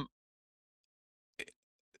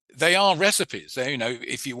they are recipes. They,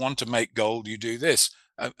 if you want to make gold, you do this.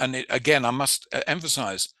 Again, I must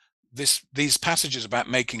emphasize these passages about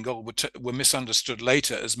making gold were misunderstood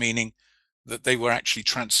later as meaning that they were actually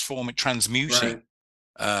transmuting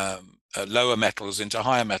Right. lower metals into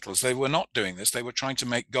higher metals. They were not doing this. They were trying to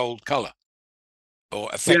make gold color or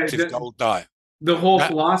Yeah, effective gold dye. the whole That,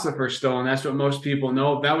 Philosopher's Stone, that's what most people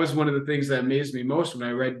know. That was one of the things that amazed me most when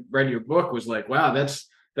I read your book, was like, wow, that's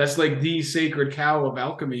like the sacred cow of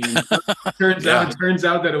alchemy. And yeah, turns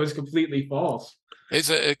out that it was completely false. it's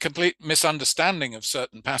a complete misunderstanding of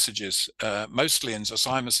certain passages, mostly in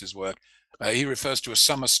Zosimus's work. He refers to a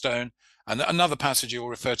summer stone, and another passage he will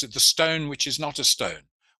refer to the stone which is not a stone.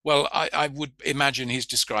 Well, I would imagine he's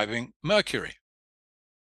describing Mercury,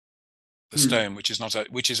 the stone which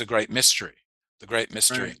is a great mystery, the great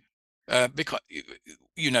mystery. Right. Because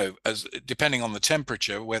as depending on the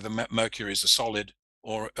temperature, whether mercury is a solid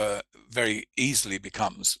or very easily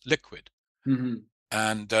becomes liquid. Mm-hmm.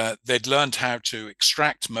 And they'd learned how to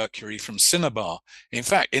extract mercury from cinnabar. In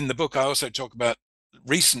fact, in the book, I also talk about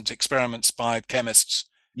recent experiments by chemists.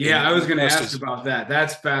 Yeah, I was going to ask about that.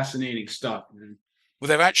 That's fascinating stuff, man. Well,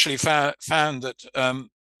 they've actually found that,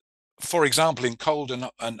 for example, in cold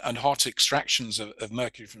and hot extractions of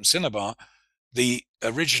mercury from cinnabar, the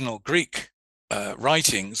original Greek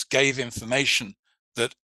writings gave information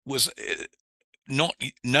that was not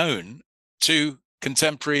known to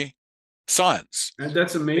contemporary science.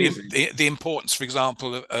 That's amazing. The importance, for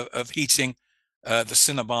example, of heating the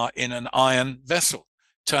cinnabar in an iron vessel.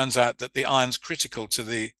 Turns out that the iron's critical to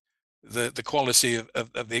the quality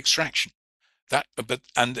of the extraction.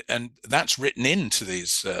 And that's written into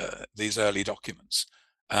these early documents,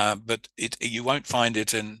 but you won't find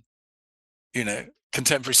it in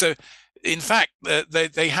contemporary. So in fact,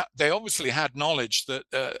 they obviously had knowledge that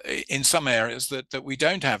in some areas that we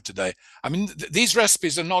don't have today. I mean, these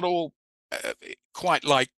recipes are not all quite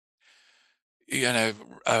like a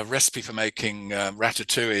recipe for making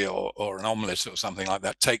ratatouille or an omelette or something like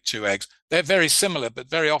that. Take 2 eggs. They're very similar, but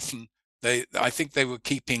very often I think they were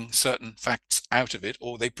keeping certain facts out of it,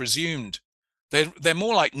 or they presumed. They're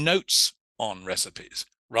more like notes on recipes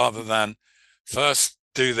rather than first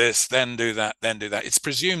do this, then do that, then do that. It's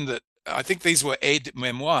presumed that, I think these were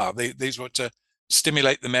aide-memoire. These were to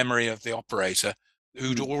stimulate the memory of the operator,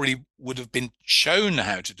 who'd already would have been shown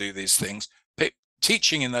how to do these things.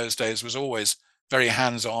 Teaching in those days was always very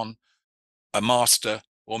hands-on. A master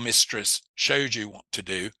or mistress showed you what to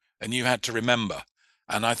do, and you had to remember.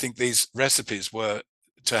 And I think these recipes were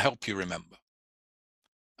to help you remember.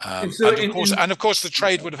 And of course, the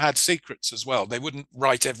trade would have had secrets as well. They wouldn't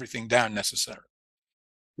write everything down necessarily.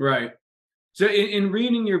 Right. So in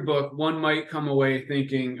reading your book, one might come away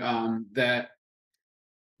thinking that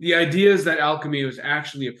the idea is that alchemy was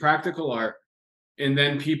actually a practical art, and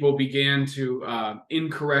then people began to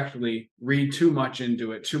incorrectly read too much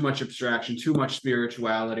into it, too much abstraction, too much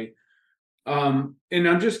spirituality. And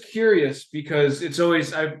I'm just curious, because it's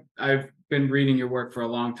always, I've been reading your work for a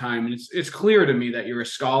long time, and it's clear to me that you're a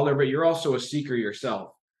scholar, but you're also a seeker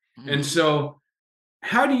yourself. Mm-hmm. And so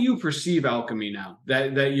how do you perceive alchemy now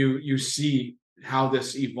that you see how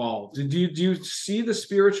this evolved? Do you see the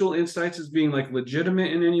spiritual insights as being like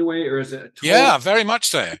legitimate in any way, or is it yeah, very much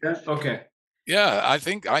so? Okay. Yeah, I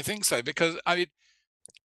think so, because I mean,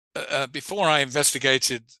 before I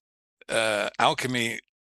investigated alchemy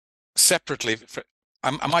separately,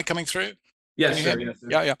 am I coming through? Yes, sir. Yes,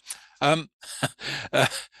 sir. Yeah.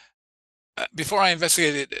 Before I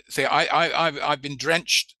investigated, I've been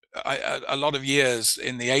drenched a lot of years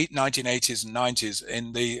in the 1980s and 90s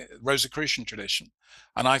in the Rosicrucian tradition,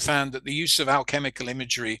 and I found that the use of alchemical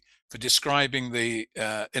imagery for describing the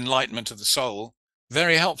enlightenment of the soul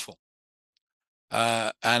very helpful.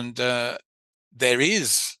 And there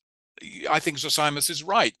is, I think Zosimus is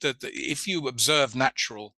right, that if you observe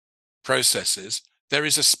natural processes, there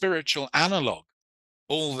is a spiritual analog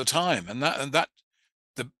all the time, and that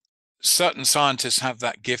certain scientists have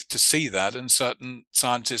that gift to see that, and certain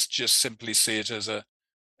scientists just simply see it as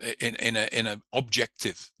in an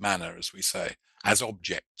objective manner, as we say, as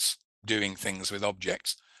objects, doing things with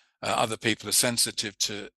objects. Other people are sensitive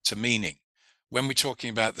to meaning. When we're talking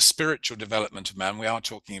about the spiritual development of man, we are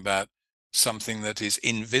talking about something that is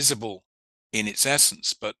invisible in its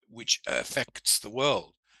essence, but which affects the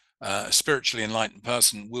world. A spiritually enlightened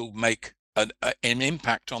person will make an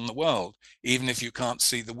impact on the world, even if you can't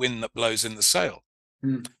see the wind that blows in the sail.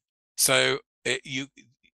 So the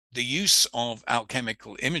use of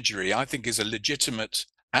alchemical imagery, I think, is a legitimate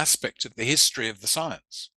aspect of the history of the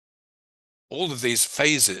science. All these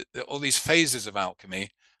phases of alchemy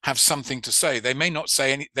have something to say. They may not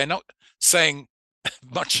say any, they're not saying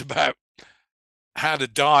much about how to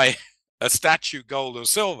dye a statue gold or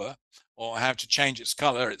silver, or how to change its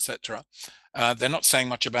color, etc. They're not saying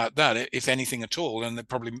much about that, if anything at all, and they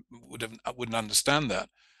probably wouldn't understand that.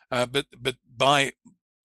 But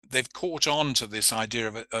they've caught on to this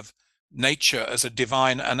idea of nature as a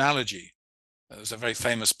divine analogy. There's a very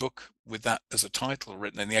famous book with that as a title,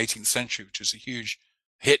 written in the 18th century, which was a huge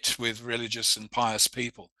hit with religious and pious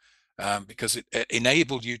people, because it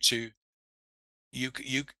enabled you to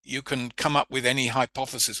you can come up with any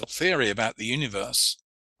hypothesis or theory about the universe,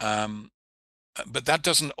 but that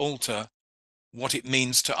doesn't alter what it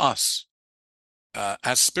means to us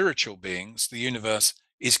as spiritual beings. The universe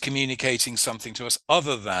is communicating something to us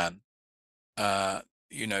other than the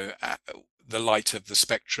light of the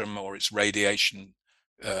spectrum or its radiation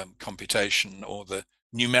computation, or the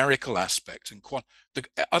numerical aspect. And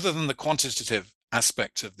other than the quantitative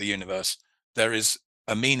aspect of the universe, there is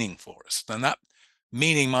a meaning for us. And that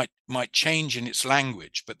meaning might change in its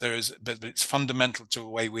language, but it's fundamental to the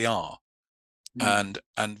way we are. And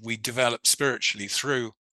we develop spiritually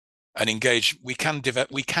through an we can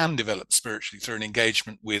develop spiritually through an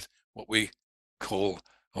engagement with what we call,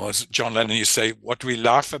 or as John Lennon used to say, what we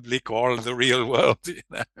laughably call the real world.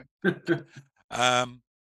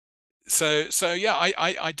 So yeah,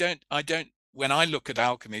 I don't. When I look at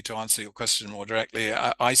alchemy, to answer your question more directly,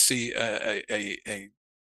 I see a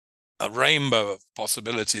rainbow of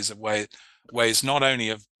possibilities of ways not only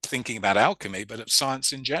of thinking about alchemy, but of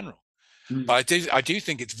science in general. But I do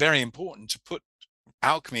think it's very important to put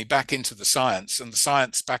alchemy back into the science, and the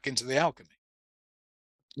science back into the alchemy.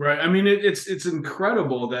 Right. I mean, it's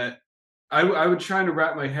incredible that I would try to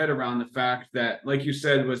wrap my head around the fact that, like you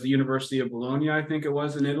said, was the University of Bologna, I think it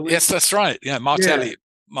was, in Italy. Yes, that's right. Yeah,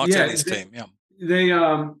 Martelli's team. Yeah.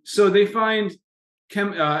 They find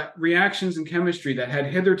reactions in chemistry that had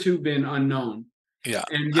hitherto been unknown. Yeah.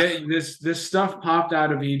 And yet this stuff popped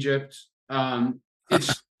out of Egypt.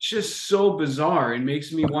 It's just so bizarre. It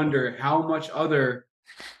makes me wonder how much other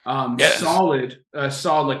solid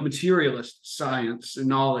like materialist science and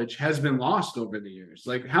knowledge has been lost over the years.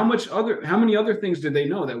 Like how many other things did they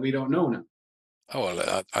know that we don't know now? Oh,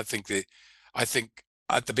 well, I think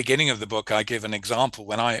at the beginning of the book, I give an example.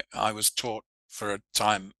 When I was taught for a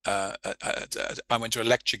time, I went to a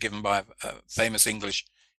lecture given by a famous English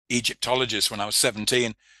Egyptologist when I was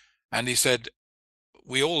 17, and he said,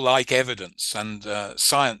 we all like evidence, and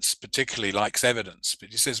science particularly likes evidence. But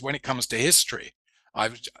he says, when it comes to history,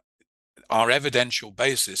 our evidential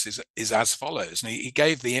basis is as follows. And he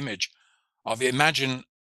gave the image of, imagine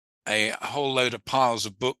a whole load of piles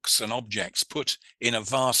of books and objects put in a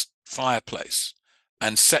vast fireplace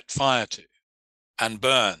and set fire to and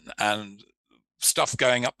burn, and stuff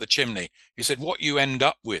going up the chimney. He said, what you end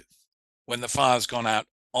up with when the fire's gone out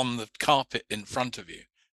on the carpet in front of you,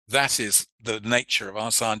 that is the nature of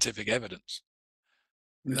our scientific evidence.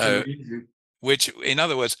 Which, in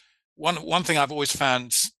other words, one thing I've always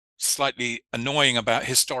found slightly annoying about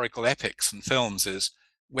historical epics and films is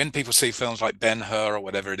when people see films like Ben-Hur or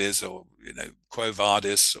whatever it is, or Quo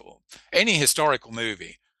Vadis, or any historical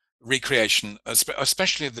movie recreation,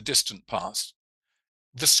 especially of the distant past,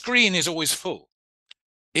 the screen is always full.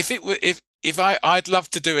 I'd love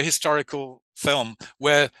to do a historical film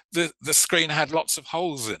where the screen had lots of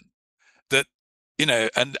holes in that,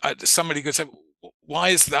 and somebody could say, why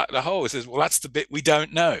is that the hole? It says, well, that's the bit we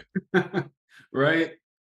don't know. Right.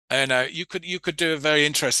 And you could do a very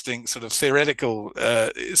interesting sort of theoretical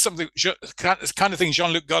something, kind of thing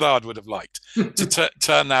Jean-Luc Godard would have liked to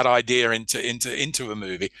turn that idea into a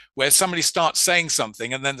movie where somebody starts saying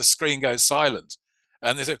something and then the screen goes silent,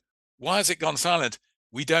 and they say, why has it gone silent?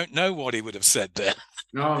 We don't know what he would have said there.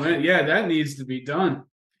 Oh man, yeah, that needs to be done.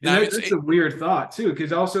 And that's a weird thought too,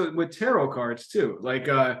 because also with tarot cards too, like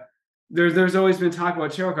there's always been talk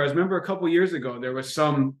about tarot cards. Remember a couple years ago there was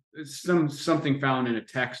something found in a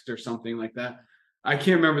text or something like that. I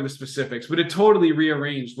can't remember the specifics, but it totally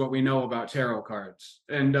rearranged what we know about tarot cards.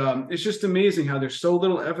 And it's just amazing how there's so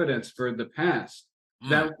little evidence for the past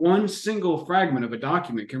that one single fragment of a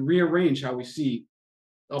document can rearrange how we see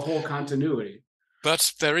a whole continuity.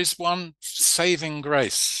 But there is one saving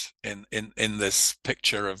grace in this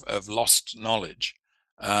picture of lost knowledge,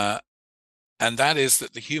 and that is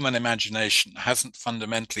that the human imagination hasn't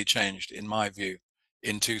fundamentally changed, in my view,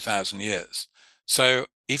 in 2,000 years. So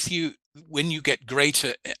if you when you get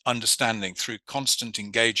greater understanding through constant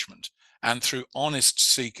engagement and through honest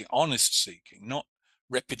seeking, not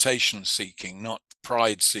reputation seeking, not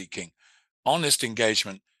pride seeking, honest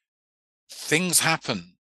engagement, things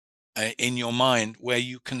happen in your mind where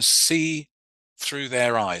you can see through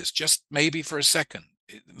their eyes, just maybe for a second.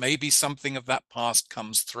 Maybe something of that past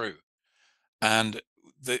comes through. And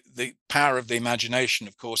the power of the imagination,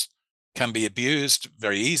 of course, can be abused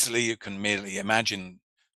very easily. You can merely imagine,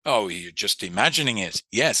 oh, you're just imagining it.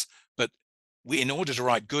 Yes, but in order to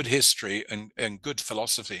write good history and good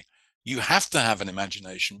philosophy, you have to have an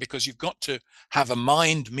imagination, because you've got to have a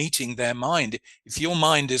mind meeting their mind. If your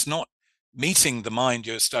mind is not meeting the mind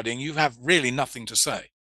you're studying, you have really nothing to say.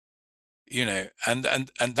 And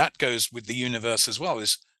that goes with the universe as well.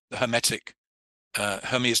 Is the Hermetic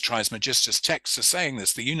Hermes Trismegistus texts are saying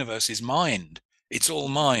this: the universe is mind. It's all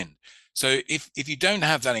mind. So if you don't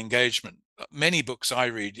have that engagement, many books I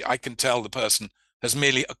read, I can tell the person has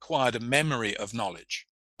merely acquired a memory of knowledge,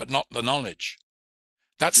 but not the knowledge.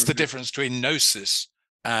 That's the difference between gnosis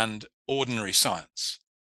and ordinary science.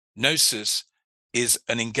 Gnosis is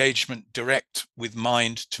an engagement direct with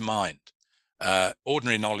mind to mind.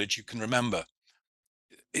 Ordinary knowledge you can remember.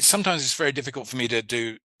 Sometimes it's very difficult for me to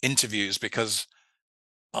do interviews because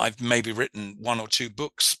I've maybe written 1 or 2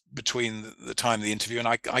 books between the time of the interview, and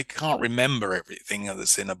I can't remember everything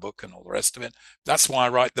that's in a book and all the rest of it. That's why I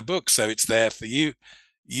write the book, so it's there for you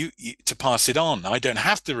to pass it on. I don't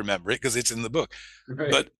have to remember it because it's in the book.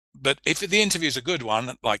 Right. But if the interview is a good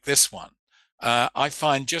one, like this one, I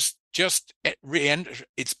find just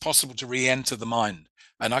it's possible to re-enter the mind,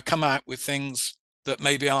 and I come out with things that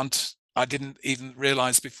maybe I didn't even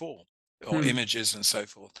realize before, or images and so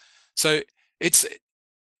forth. So it's,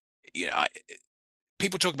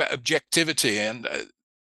 people talk about objectivity, and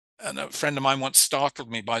a friend of mine once startled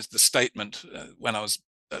me by the statement when I was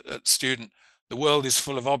a student: the world is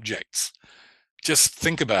full of objects. Just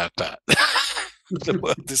think about that. The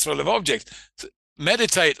world is full of objects.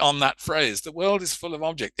 Meditate on that phrase. The world is full of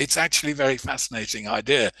objects. It's actually a very fascinating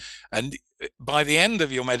idea. And by the end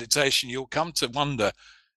of your meditation, you'll come to wonder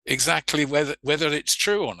exactly whether it's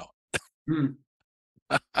true or not.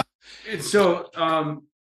 So, all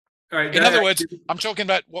right, in other words, I'm talking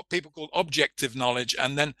about what people call objective knowledge,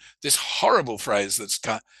 and then this horrible phrase that's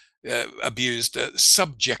abused,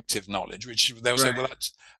 subjective knowledge, which they'll say, well,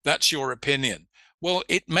 that's your opinion. Well,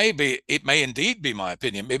 it may indeed be my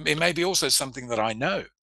opinion. It may be also something that I know.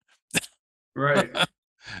 Right.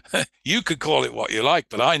 You could call it what you like,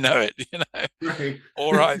 but I know it, Right.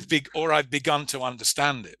 or I've begun to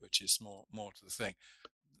understand it, which is more to the thing.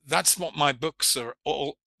 That's what my books are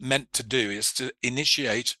all meant to do, is to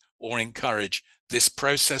initiate or encourage this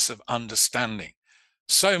process of understanding.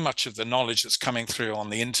 So much of the knowledge that's coming through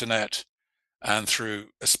on the internet and through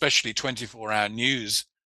especially 24-hour news,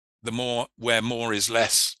 where more is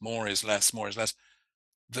less,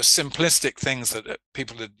 the simplistic things that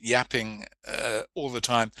people are yapping all the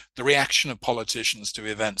time, the reaction of politicians to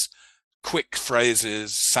events, quick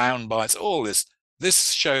phrases, sound bites, all this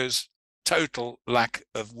shows total lack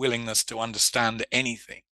of willingness to understand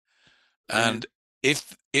anything. And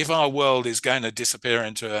if our world is going to disappear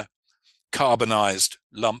into a carbonized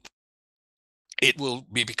lump, it will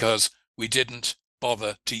be because we didn't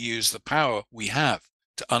bother to use the power we have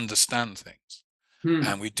to understand things.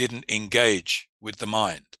 And we didn't engage with the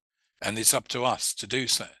mind. And it's up to us to do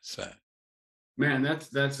so. Man,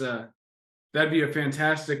 that'd be a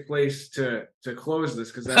fantastic place to close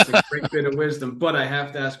this, because that's a great bit of wisdom. But I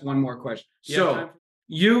have to ask one more question. So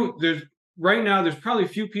right now, there's probably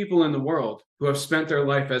few people in the world who have spent their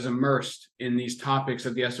life as immersed in these topics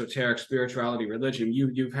of the esoteric, spirituality, religion.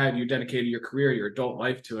 You dedicated your career, your adult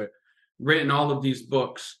life to it, written all of these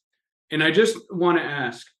books. And I just want to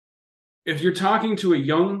ask, if you're talking to a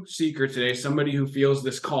young seeker today, somebody who feels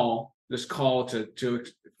this call to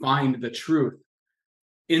find the truth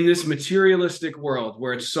in this materialistic world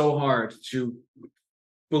where it's so hard to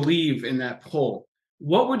believe in that pull,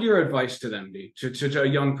 what would your advice to them be, to a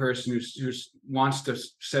young person who wants to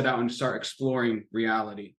set out and start exploring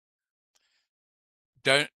reality?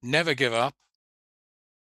 Never give up.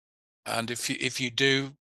 And if you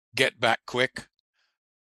do, get back quick.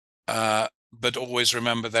 But always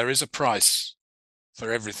remember, there is a price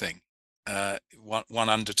for everything one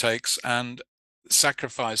undertakes, and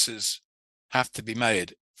sacrifices have to be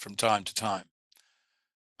made from time to time.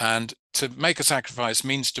 And to make a sacrifice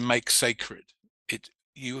means to make sacred.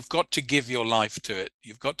 You've got to give your life to it.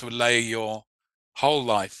 You've got to lay your whole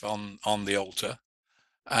life on the altar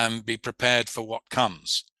and be prepared for what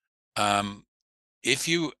comes. If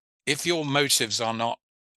your motives are not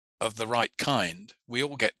of the right kind. We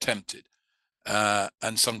all get tempted,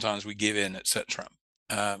 and sometimes we give in, etc.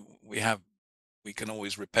 We can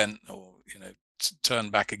always repent, or turn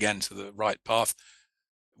back again to the right path.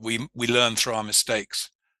 We learn through our mistakes.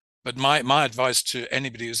 But my advice to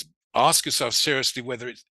anybody is, ask yourself seriously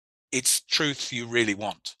whether it's truth you really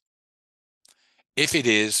want. If it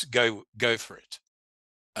is, go for it.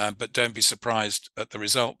 But don't be surprised at the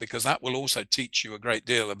result, because that will also teach you a great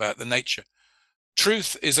deal about the nature.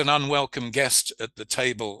 Truth is an unwelcome guest at the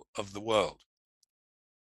table of the world.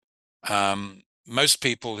 Most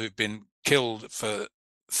people who've been killed for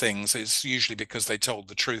things is usually because they told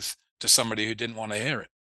the truth to somebody who didn't want to hear it.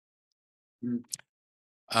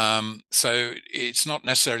 So it's not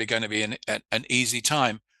necessarily going to be an easy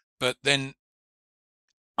time, but then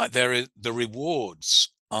the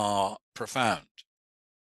rewards are profound,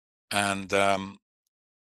 and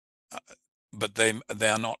but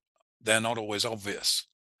they're not always obvious.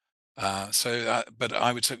 But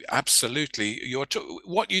I would say absolutely,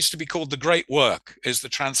 what used to be called the great work is the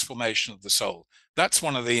transformation of the soul. That's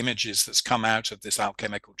one of the images that's come out of this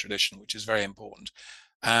alchemical tradition, which is very important.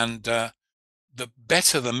 And the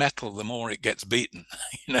better the metal, the more it gets beaten.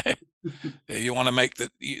 You want to make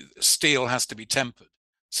steel has to be tempered.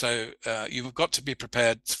 So you've got to be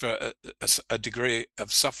prepared for a degree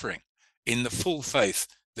of suffering, in the full faith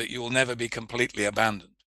that you will never be completely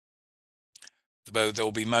abandoned, though there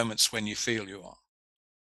will be moments when you feel you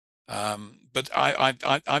are. But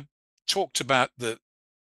I've talked about the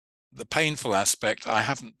painful aspect. I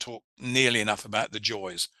haven't talked nearly enough about the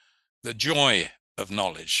joys. The joy of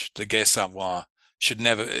knowledge, the gai savoir, should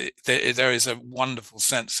never. There is a wonderful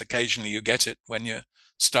sense. Occasionally, you get it when you're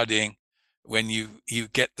studying, when you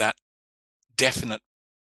get that definite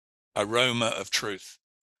aroma of truth,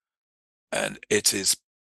 and it is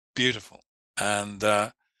beautiful. And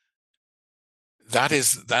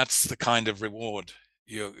that's the kind of reward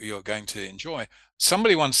you're going to enjoy.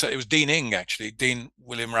 Somebody once said, it was Dean Ing, actually, Dean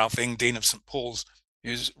William Ralph Ing, Dean of St. Paul's,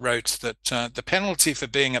 who wrote that the penalty for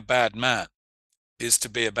being a bad man is to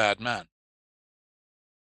be a bad man.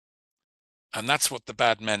 And that's what the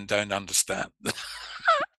bad men don't understand.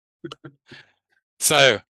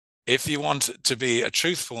 So if you want to be a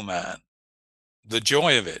truthful man, the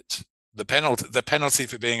joy of it, the penalty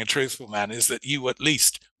for being a truthful man is that you at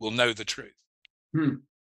least will know the truth.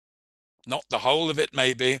 Not the whole of it,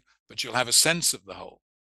 maybe, but you'll have a sense of the whole.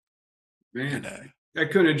 Man, I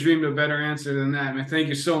couldn't have dreamed a better answer than that, man. Thank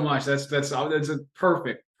you so much. That's a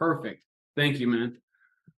perfect. Thank you, man.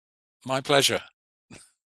 My pleasure.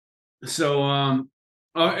 So, are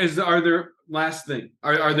there last thing?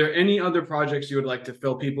 Are there any other projects you would like to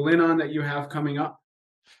fill people in on that you have coming up?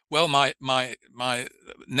 Well, my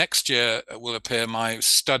next year will appear my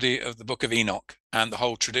study of the Book of Enoch and the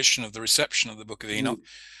whole tradition of the reception of the Book of Enoch,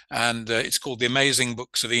 and it's called The Amazing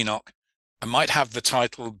Books of Enoch. I might have the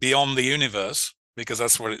title Beyond the Universe, because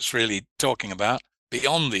that's what it's really talking about,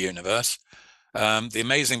 beyond the universe. The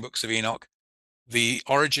Amazing Books of Enoch, the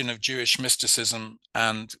origin of Jewish mysticism,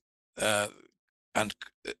 and that's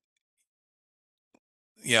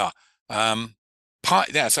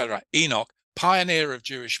right, Enoch, pioneer of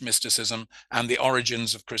Jewish mysticism and the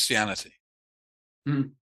origins of Christianity.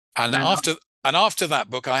 And after that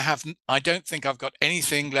book, I don't think I've got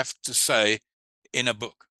anything left to say in a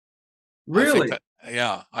book. Really?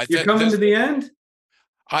 You're coming to the end?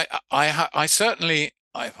 I certainly,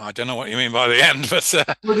 I don't know what you mean by the end, but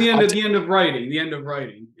well, the end of writing.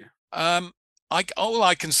 Yeah. All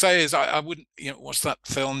I can say is I wouldn't, what's that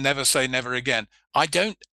film? Never Say Never Again.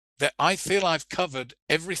 I feel I've covered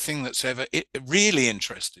everything that's ever really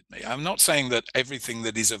interested me. I'm not saying that everything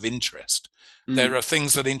that is of interest. There are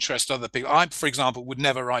things that interest other people. I, for example, would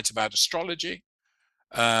never write about astrology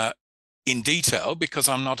in detail, because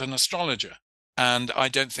I'm not an astrologer, and I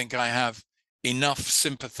don't think I have enough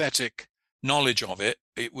sympathetic knowledge of it.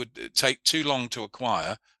 It would take too long to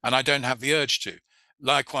acquire, and I don't have the urge to.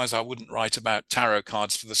 Likewise, I wouldn't write about tarot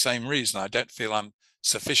cards for the same reason. I don't feel I'm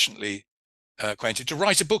sufficiently acquainted to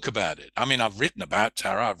write a book about it. I mean, I've written about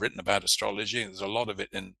tarot, I've written about astrology. There's a lot of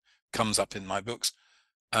it comes up in my books.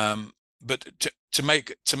 But to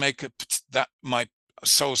make that my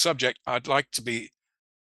sole subject, I'd like to be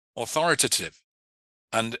authoritative,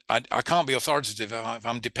 and I can't be authoritative if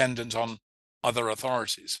I'm dependent on other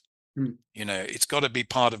authorities. It's got to be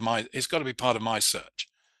part of my search.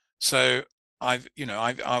 So I've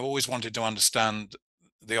always wanted to understand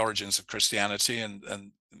the origins of Christianity and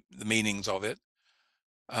the meanings of it.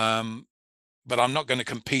 But I'm not going to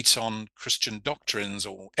compete on Christian doctrines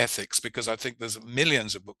or ethics, because I think there's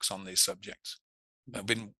millions of books on these subjects.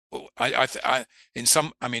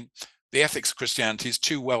 the ethics of Christianity is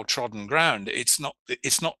too well trodden ground. It's not.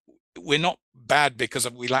 We're not bad because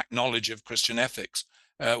we lack knowledge of Christian ethics.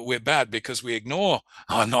 We're bad because we ignore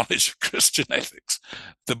our knowledge of Christian ethics.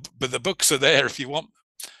 But the books are there if you want them.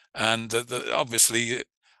 And obviously,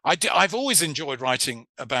 I've always enjoyed writing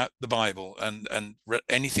about the Bible and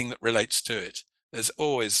anything that relates to it. There's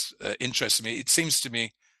always interested me. It seems to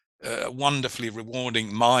me a wonderfully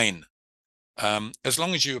rewarding mine, as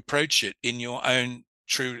long as you approach it in your own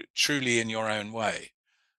truly in your own way,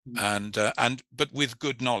 and but with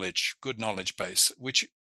good knowledge base, which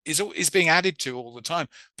is being added to all the time.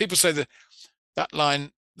 People say that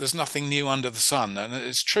line, "There's nothing new under the sun," and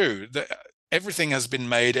it's true that everything has been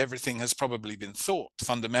made, everything has probably been thought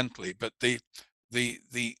fundamentally, but the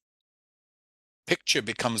picture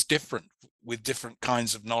becomes different with different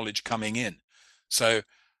kinds of knowledge coming in. So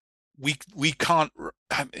we can't,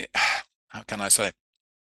 how can I say,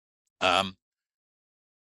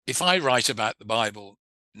 if I write about the Bible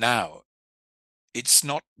now, it's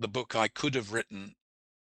not the book I could have written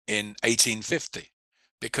in 1850,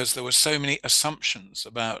 because there were so many assumptions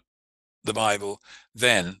about the Bible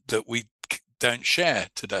then that we don't share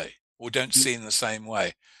today or don't see in the same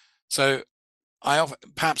way. So I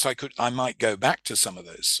might go back to some of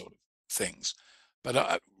those sort of things,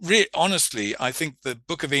 but honestly, I think the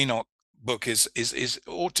Book of Enoch book is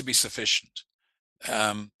ought to be sufficient.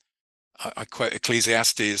 I quote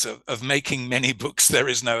Ecclesiastes, of making many books there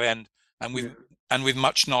is no end, and with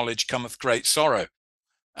much knowledge cometh great sorrow.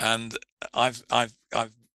 And I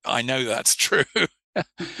know that's true.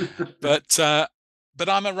 but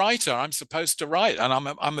I'm a writer. I'm supposed to write, and I'm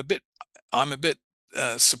a bit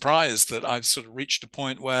surprised that I've sort of reached a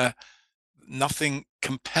point where nothing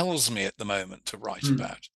compels me at the moment to write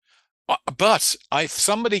about. But if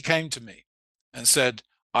somebody came to me and said,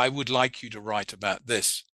 "I would like you to write about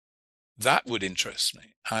this," that would interest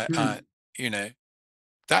me.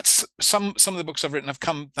 That's some of the books I've written have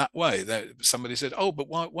come that way. Somebody said, "Oh, but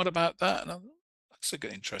what about that?" And I thought, that's a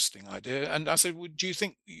good, interesting idea. And I said, "Well, do you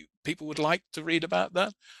think people would like to read about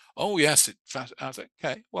that?" "Oh, yes." I was like,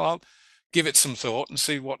 "Okay, well, I'll give it some thought and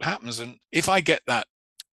see what happens." And if I get that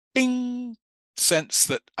bing sense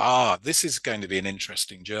that, this is going to be an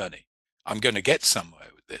interesting journey, I'm going to get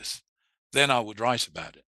somewhere with this, then I would write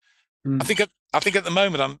about it. I think at the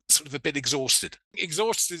moment I'm sort of a bit exhausted.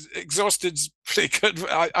 Exhausted's pretty good.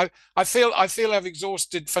 I feel I've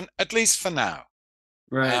exhausted at least for now.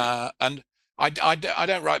 Right. And I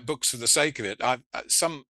don't write books for the sake of it.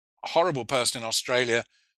 Some horrible person in Australia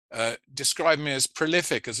described me as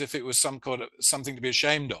prolific, as if it was something to be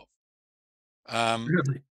ashamed of.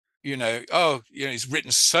 Really? He's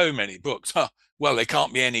written so many books. Well, they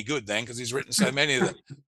can't be any good then, because he's written so many of them.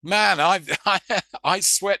 Man, I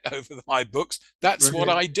sweat over my books. That's what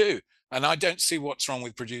I do. And I don't see what's wrong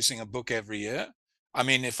with producing a book every year. I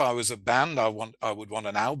mean, if I was a band, I would want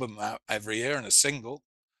an album out every year and a single.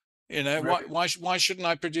 Why shouldn't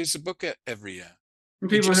I produce a book every year?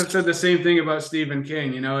 People have said the same thing about Stephen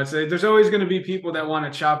King. It's there's always going to be people that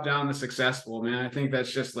want to chop down the successful, man. I think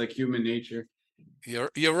that's just like human nature.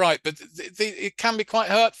 You're right, but it can be quite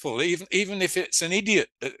hurtful, even if it's an idiot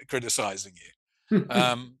criticizing you.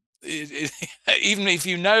 Even if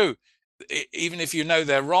you know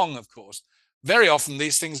they're wrong, of course. Very often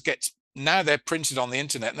these things now they're printed on the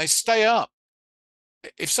internet and they stay up.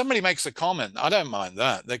 If somebody makes a comment, I don't mind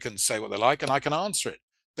that. They can say what they like and I can answer it.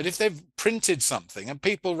 But if they've printed something and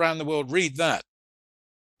people around the world read that,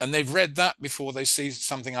 and they've read that before they see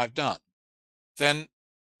something I've done, then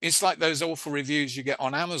it's like those awful reviews you get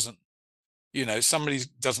on Amazon. Somebody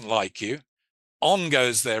doesn't like you, on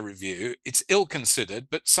goes their review. It's ill-considered,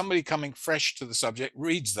 but somebody coming fresh to the subject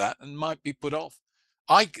reads that and might be put off.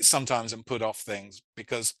 I sometimes am put off things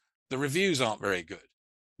because the reviews aren't very good.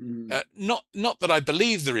 Not that I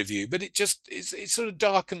believe the review, but it sort of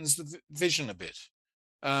darkens the vision a bit.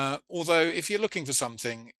 Although if you're looking for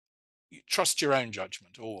something, you trust your own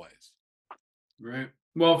judgment always. Right.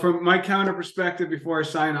 Well, from my counter perspective, before I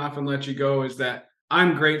sign off and let you go, is that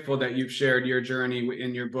I'm grateful that you've shared your journey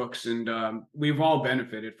in your books, and we've all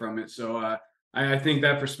benefited from it. So I think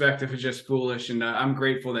that perspective is just foolish, and I'm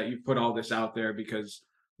grateful that you put all this out there, because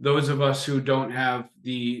those of us who don't have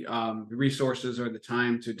the resources or the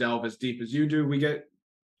time to delve as deep as you do, we get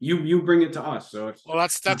you bring it to us. So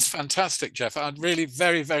that's fantastic, Jeff. I'd really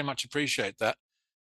very, very much appreciate that.